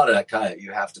you fall out of that kayak,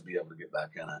 you have to be able to get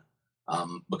back in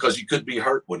it because you could be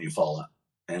hurt when you fall out.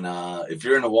 And if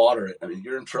you're in the water, I mean,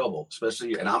 you're in trouble,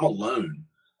 especially, and I'm alone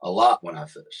a lot when I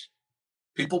fish.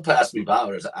 People pass me by.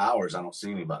 There's hours I don't see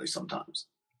anybody sometimes.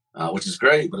 Which is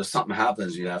great, but if something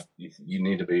happens, you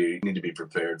need to be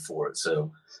prepared for it.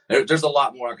 So there's a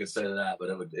lot more I could say to that, but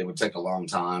it would take a long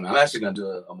time. I'm actually going to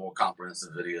do a more comprehensive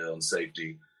video on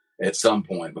safety at some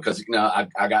point because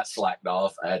I got slacked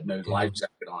off. I had no life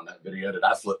jacket on that video that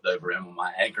I flipped over him when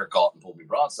my anchor caught and pulled me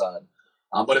broadside.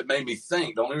 But it made me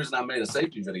think. The only reason I made a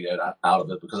safety video out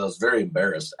of it because I was very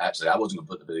embarrassed. Actually, I wasn't going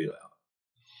to put the video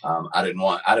out. I didn't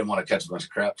want to catch a bunch of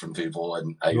crap from people,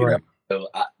 and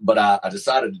but I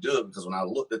decided to do it because when I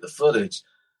looked at the footage,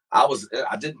 I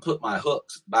didn't put my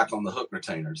hooks back on the hook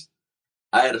retainers.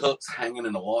 I had hooks hanging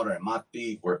in the water, and my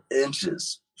feet were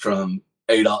inches from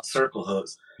 8/0 circle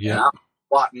hooks. Yeah. And I'm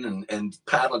squatting and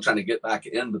paddling, trying to get back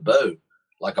in the boat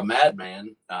like a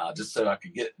madman, just so I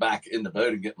could get back in the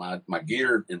boat and get my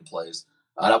gear in place.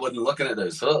 I wasn't looking at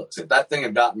those hooks. If that thing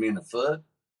had gotten me in the foot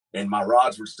and my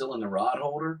rods were still in the rod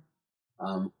holder,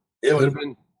 it would have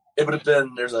been. It would have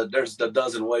been there's a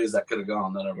dozen ways that could have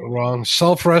gone. Wrong.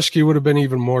 Self-rescue would have been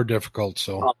even more difficult.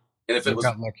 So, and if it was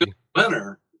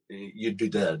winter, you'd be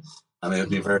dead. I mean, it'd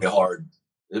be very hard.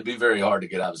 It'd be very hard to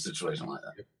get out of a situation like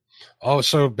that. Oh,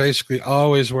 so basically,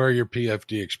 always wear your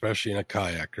PFD, especially in a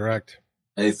kayak. Correct?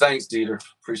 Hey, thanks, Dieter.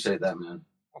 Appreciate that, man.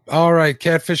 All right,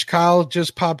 Catfish Kyle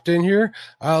just popped in here.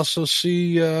 I also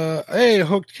see, hey,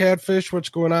 Hooked Catfish. What's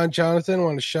going on, Jonathan? I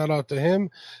want to shout out to him.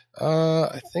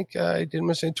 I think I didn't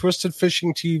miss any. Twisted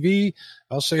Fishing TV.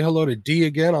 I'll say hello to D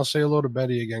again. I'll say hello to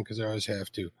Betty again because I always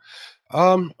have to.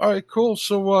 All right, cool.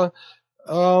 So,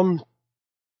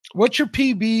 what's your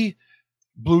PB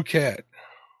Blue Cat?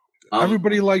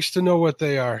 Everybody likes to know what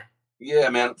they are. Yeah,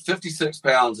 man, 56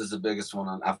 pounds is the biggest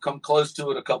one. I've come close to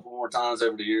it a couple more times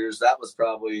over the years. That was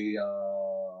probably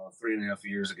 3.5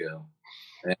 years ago.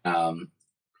 And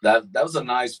that was a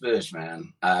nice fish,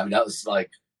 man. I mean, that was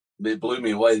like it blew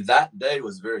me away. That day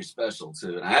was very special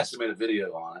too, and I actually made a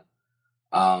video on it.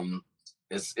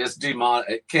 It's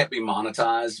it can't be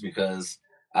monetized because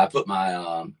I put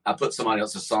somebody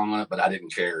else's song on it, but I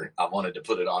didn't care. I wanted to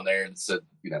put it on there and said,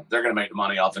 they're going to make the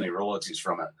money off any royalties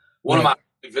from it. One of my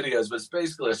videos, but it's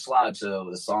basically a slideshow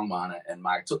with a song on it. And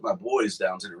I took my boys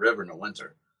down to the river in the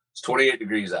winter. It's 28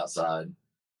 degrees outside.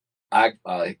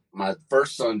 My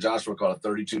first son, Joshua, caught a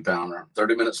 32-pounder.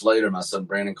 30 minutes later, my son,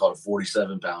 Brandon, caught a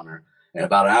 47-pounder. And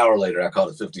about an hour later, I caught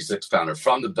a 56-pounder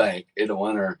from the bank in the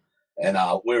winter. And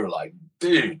we were like,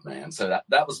 dude, man. So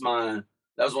that was one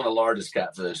of the largest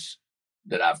catfish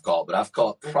that I've caught. But I've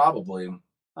caught probably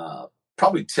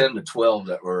 10 to 12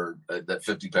 that were at that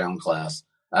 50-pound class.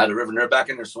 I had a river, and they're back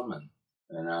in there swimming.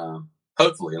 And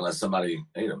hopefully, unless somebody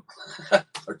ate them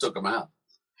or took them out.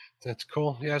 That's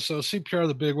cool. Yeah, so CPR,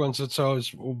 the big ones, it's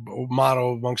always a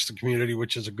motto amongst the community,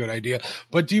 which is a good idea.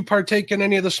 But do you partake in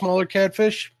any of the smaller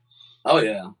catfish? Oh,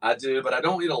 yeah, I do, but I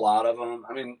don't eat a lot of them.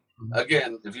 I mean,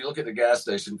 again, if you look at the gas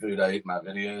station food I eat in my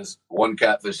videos, one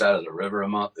catfish out of the river a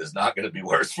month is not going to be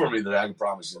worse for me than I can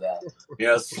promise you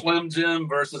that. Slim Jim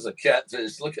versus a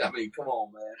catfish. Come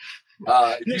on,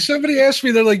 man. Somebody asked me,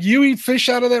 they're like, you eat fish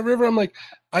out of that river? I'm like,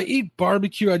 I eat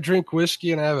barbecue, I drink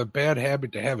whiskey, and I have a bad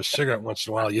habit to have a cigarette once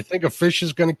in a while. You think a fish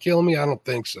is going to kill me? I don't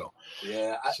think so.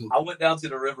 Yeah, I went down to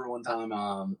the river one time.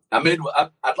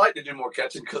 I'd like to do more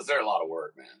catching because they're a lot of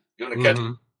work, man. Doing a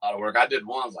catching, a lot of work. I did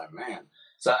one. I was like, man.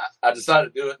 So I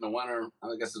decided to do it in the winter. I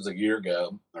guess it was a year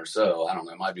ago or so. I don't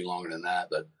know. It might be longer than that.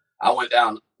 But I went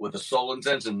down with the sole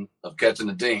intention of catching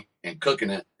a dink and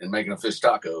cooking it and making a fish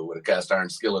taco with a cast iron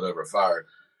skillet over a fire.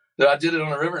 So I did it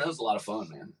on the river, and it was a lot of fun,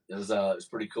 man. It was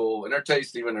pretty cool. And they're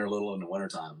tasty when they're little in the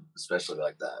wintertime, especially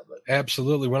like that. But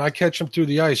absolutely. When I catch them through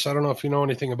the ice, I don't know if you know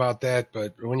anything about that,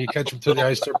 but when you catch them through the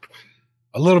ice,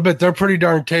 they're pretty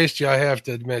darn tasty, I have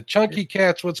to admit. Chunky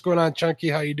Cats, what's going on, Chunky?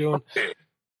 How you doing?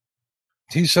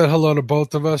 He said hello to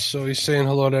both of us, so he's saying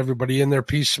hello to everybody in there.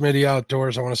 Peace, Smitty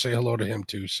Outdoors. I want to say hello to him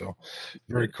too. So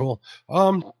very cool.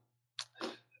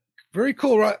 Very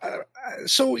cool. Right?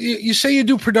 So you say you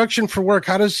do production for work.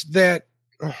 How does that?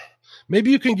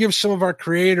 Maybe you can give some of our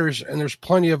creators, and there's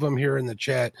plenty of them here in the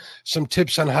chat, some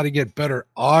tips on how to get better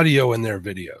audio in their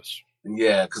videos.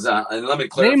 Yeah, because and let me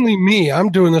clarify. Namely me,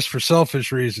 I'm doing this for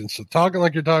selfish reasons. So talking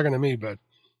like you're talking to me, but.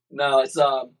 No, it's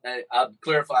I'll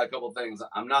clarify a couple of things.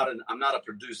 I'm not a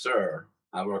producer.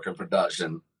 I work in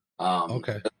production.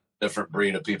 Okay. Different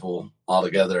breed of people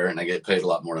altogether, and they get paid a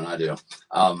lot more than I do.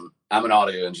 I'm an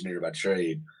audio engineer by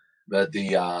trade, but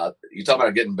you talk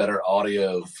about getting better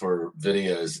audio for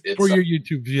videos. For your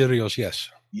YouTube videos, yes.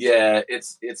 Yeah,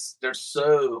 it's there's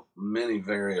so many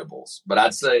variables, but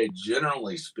I'd say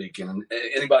generally speaking, and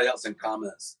anybody else in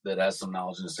comments that has some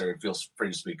knowledge in this area, feel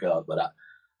free to speak up. But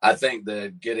I think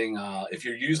that getting if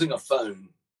you're using a phone,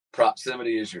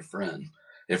 proximity is your friend.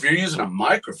 If you're using a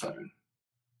microphone,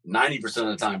 90% of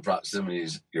the time, proximity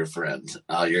is your friend.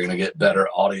 You're going to get better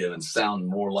audio and sound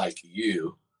more like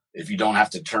you if you don't have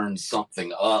to turn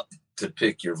something up to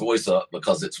pick your voice up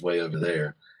because it's way over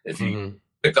there. If you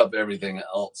pick up everything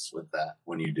else with that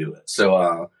when you do it.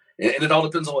 So, and it all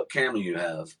depends on what camera you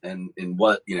have and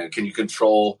what, can you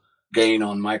control gain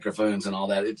on microphones and all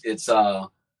that.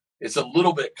 It's a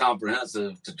little bit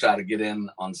comprehensive to try to get in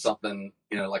on something,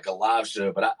 like a live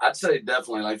show. But I'd say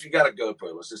definitely, like if you got a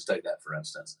GoPro, let's just take that for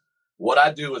instance. What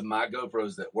I do with my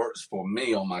GoPros that works for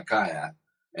me on my kayak,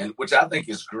 and which I think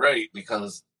is great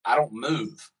because I don't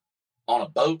move on a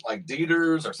boat like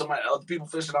Dieter's or other people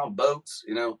fishing on boats.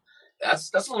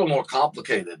 That's a little more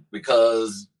complicated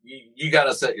because you got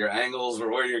to set your angles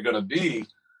or where you're going to be.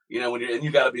 And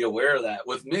you got to be aware of that.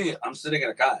 With me, I'm sitting in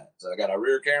a kayak, so I got a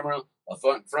rear camera, a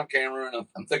front camera, and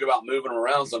I'm thinking about moving them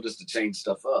around, so just to change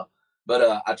stuff up.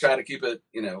 But I try to keep it,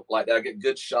 like that. I get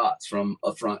good shots from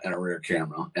a front and a rear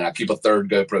camera, and I keep a third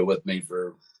GoPro with me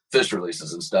for fish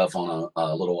releases and stuff on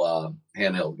a little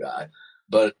handheld guy.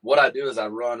 But what I do is I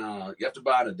run. You have to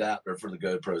buy an adapter for the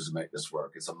GoPros to make this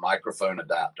work. It's a microphone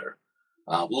adapter.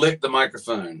 Lick the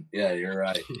microphone. Yeah, you're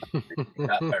right. You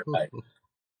got that right.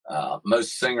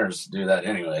 Most singers do that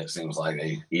anyway. It seems like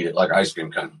they eat it like ice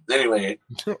cream cone. Anyway,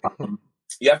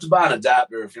 you have to buy an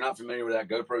adapter. If you're not familiar with that,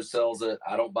 GoPro sells it.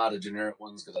 I don't buy the generic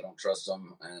ones because I don't trust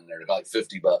them, and they're like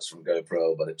 $50 from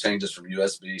GoPro. But it changes from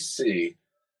USB-C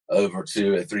over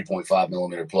to a 3.5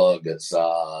 millimeter plug. That's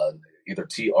either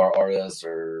TRRS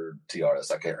or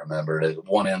TRS. I can't remember.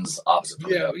 One end's opposite.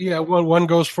 Yeah. One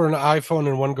goes for an iPhone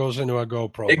and one goes into a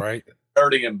GoPro, right?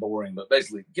 Dirty and boring, but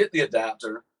basically, get the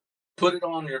adapter. Put it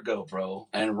on your GoPro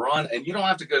and run. And you don't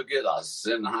have to go get a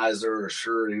Sennheiser or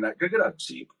Shure. Go get a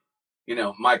cheap,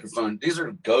 microphone. These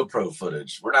are GoPro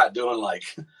footage. We're not doing like,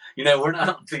 we're not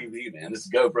on TV, man. This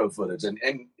is GoPro footage, and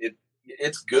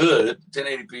it's good,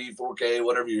 1080p, 4K,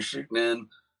 whatever you're shooting in.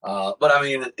 But I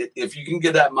mean, if you can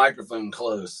get that microphone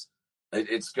close,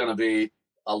 it's going to be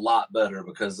a lot better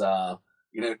because,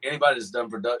 anybody that's done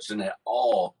production at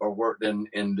all or worked in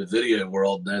the video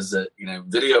world knows that,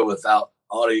 video without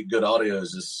good audio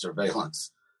is just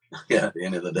surveillance. Yeah, at the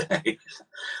end of the day.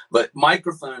 But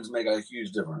microphones make a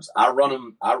huge difference. I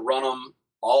run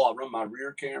my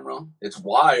rear camera. It's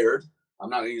wired. I'm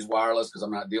not going to use wireless because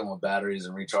I'm not dealing with batteries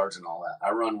and recharge and all that.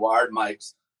 I run wired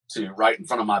mics to right in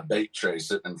front of my bait tray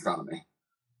sitting in front of me.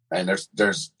 And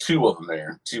there's two of them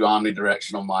there, two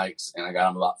omnidirectional mics, and I got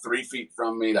them about 3 feet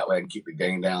from me. That way I can keep the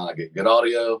gain down. I get good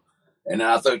audio. And then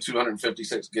I throw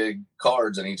 256 gig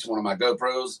cards in each one of my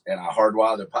GoPros, and I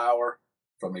hardwire the power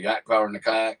from the Yak Power in the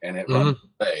kayak, and it runs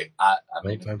the day. I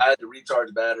mean, if I had to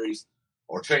recharge batteries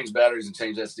or change batteries and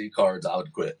change SD cards, I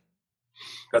would quit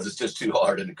because it's just too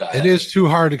hard in the kayak. It is too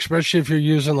hard, especially if you're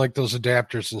using like those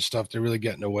adapters and stuff. They're really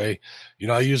getting away.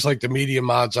 I use like the media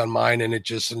mods on mine, and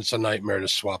it's a nightmare to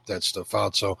swap that stuff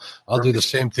out. So I'll do the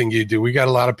same thing you do. We got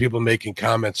a lot of people making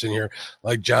comments in here.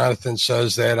 Like Jonathan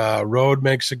says that Rode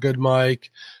makes a good mic.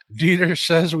 Dieter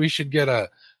says we should get a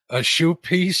shoe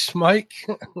piece mic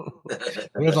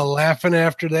with a laughing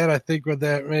after that. I think what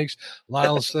that makes.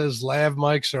 Lyle says lav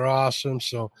mics are awesome.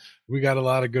 So we got a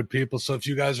lot of good people. So if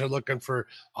you guys are looking for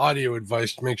audio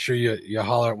advice, make sure you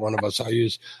holler at one of us. I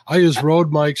use Rode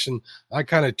mics, and I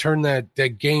kind of turn that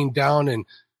gain down and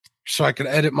so I can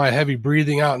edit my heavy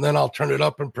breathing out, and then I'll turn it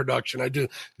up in production. I do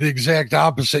the exact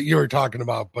opposite you were talking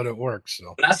about, but it works.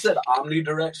 So when I said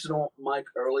omnidirectional mic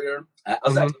earlier, I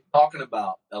was actually talking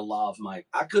about a lav mic.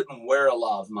 I couldn't wear a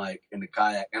lav mic in the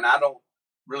kayak, and I don't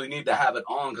really need to have it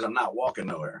on because I'm not walking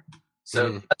nowhere.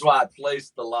 So that's why I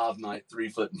placed the lav mic 3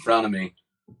 foot in front of me,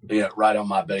 right on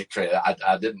my bait tray.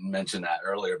 I didn't mention that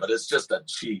earlier, but it's just a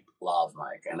cheap lav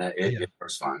mic, and it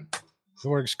works fine. It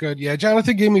works good. Yeah,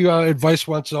 Jonathan gave me advice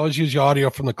once. Always use your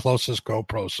audio from the closest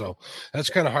GoPro. So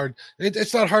that's kind of hard.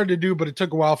 It's not hard to do, but it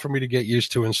took a while for me to get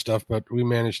used to and stuff. But we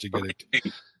managed to get it.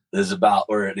 This is about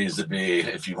where it needs to be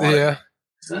if you want. Yeah.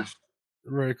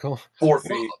 Very cool. 4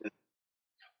 feet.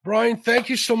 Brian, thank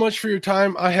you so much for your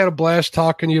time. I had a blast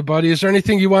talking to you, buddy. Is there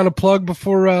anything you want to plug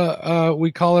before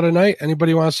we call it a night?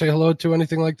 Anybody want to say hello to,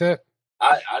 anything like that?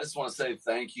 I just want to say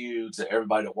thank you to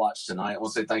everybody that watched tonight. I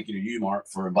want to say thank you to you, Mark,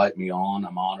 for inviting me on.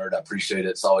 I'm honored. I appreciate it.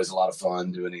 It's always a lot of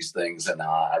fun doing these things, and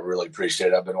I really appreciate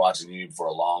it. I've been watching you for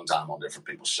a long time on different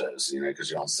people's shows, because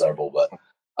you're on several. But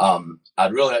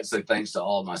I'd really like to say thanks to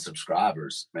all of my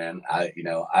subscribers, man. I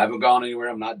haven't gone anywhere.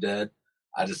 I'm not dead.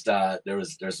 I just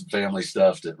there's some family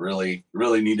stuff that really,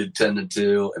 really needed tended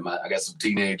to, and I got some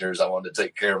teenagers. I wanted to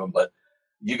take care of them, but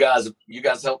you guys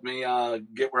helped me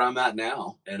get where I'm at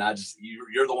now, and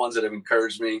you're the ones that have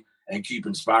encouraged me and keep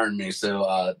inspiring me.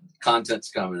 So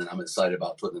content's coming, and I'm excited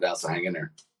about putting it out. So hang in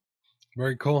there.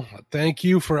 Very cool. Thank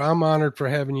you. I'm honored for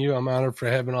having you. I'm honored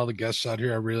for having all the guests out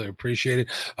here. I really appreciate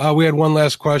it. We had one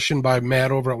last question by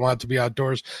Matt over at Want to Be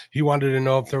Outdoors. He wanted to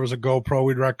know if there was a GoPro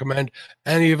we'd recommend.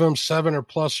 Any of them, 7 or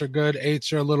plus are good.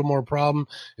 8s are a little more problem.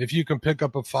 If you can pick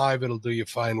up a 5, it'll do you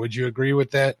fine. Would you agree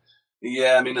with that?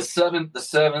 Yeah, I mean the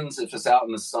sevens, if it's out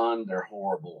in the sun, they're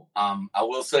horrible. I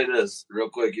will say this real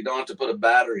quick: you don't have to put a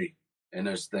battery in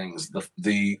those things.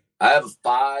 I have a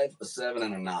 5, a 7,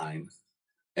 and a 9,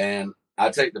 and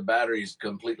I take the batteries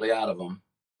completely out of them,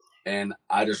 and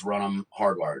I just run them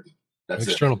hardwired. That's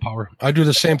external power. I do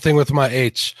the same thing with my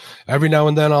 8s. Every now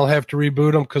and then I'll have to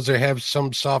reboot them because they have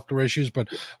some software issues, but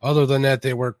other than that,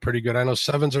 they work pretty good. I know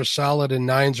 7s are solid and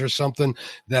 9s are something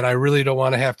that I really don't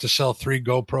want to have to sell 3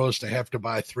 GoPros to have to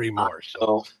buy 3 more.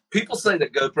 So people say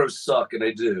that GoPros suck, and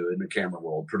they do in the camera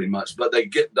world pretty much, but they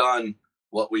get done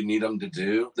what we need them to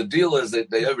do. The deal is that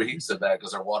they overheat so bad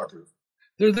because they're waterproof.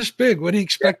 They're this big. What do you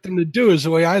expect them to do is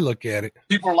the way I look at it.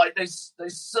 People are like, they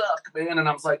suck, man. And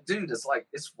I was like, dude,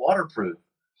 it's waterproof.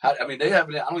 I don't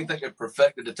even think they've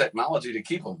perfected the technology to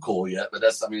keep them cool yet, but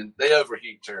they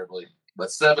overheat terribly. But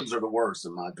 7s are the worst,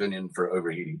 in my opinion, for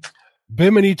overheating.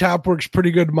 Bimini top works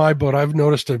pretty good in my boat. I've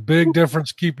noticed a big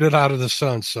difference keeping it out of the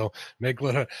sun. So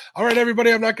all right,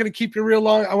 everybody, I'm not going to keep you real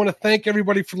long. I want to thank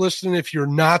everybody for listening. If you're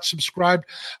not subscribed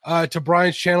to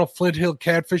Brian's channel, Flint Hill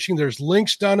Catfishing, there's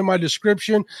links down in my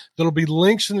description. There'll be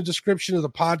links in the description of the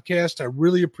podcast. I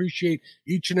really appreciate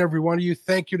each and every one of you.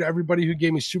 Thank you to everybody who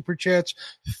gave me super chats.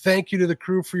 Thank you to the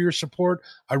crew for your support.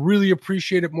 I really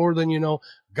appreciate it more than you know.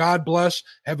 God bless.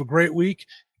 Have a great week.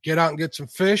 Get out and get some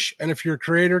fish. And if you're a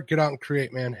creator, get out and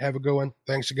create, man. Have a good one.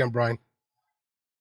 Thanks again, Brian.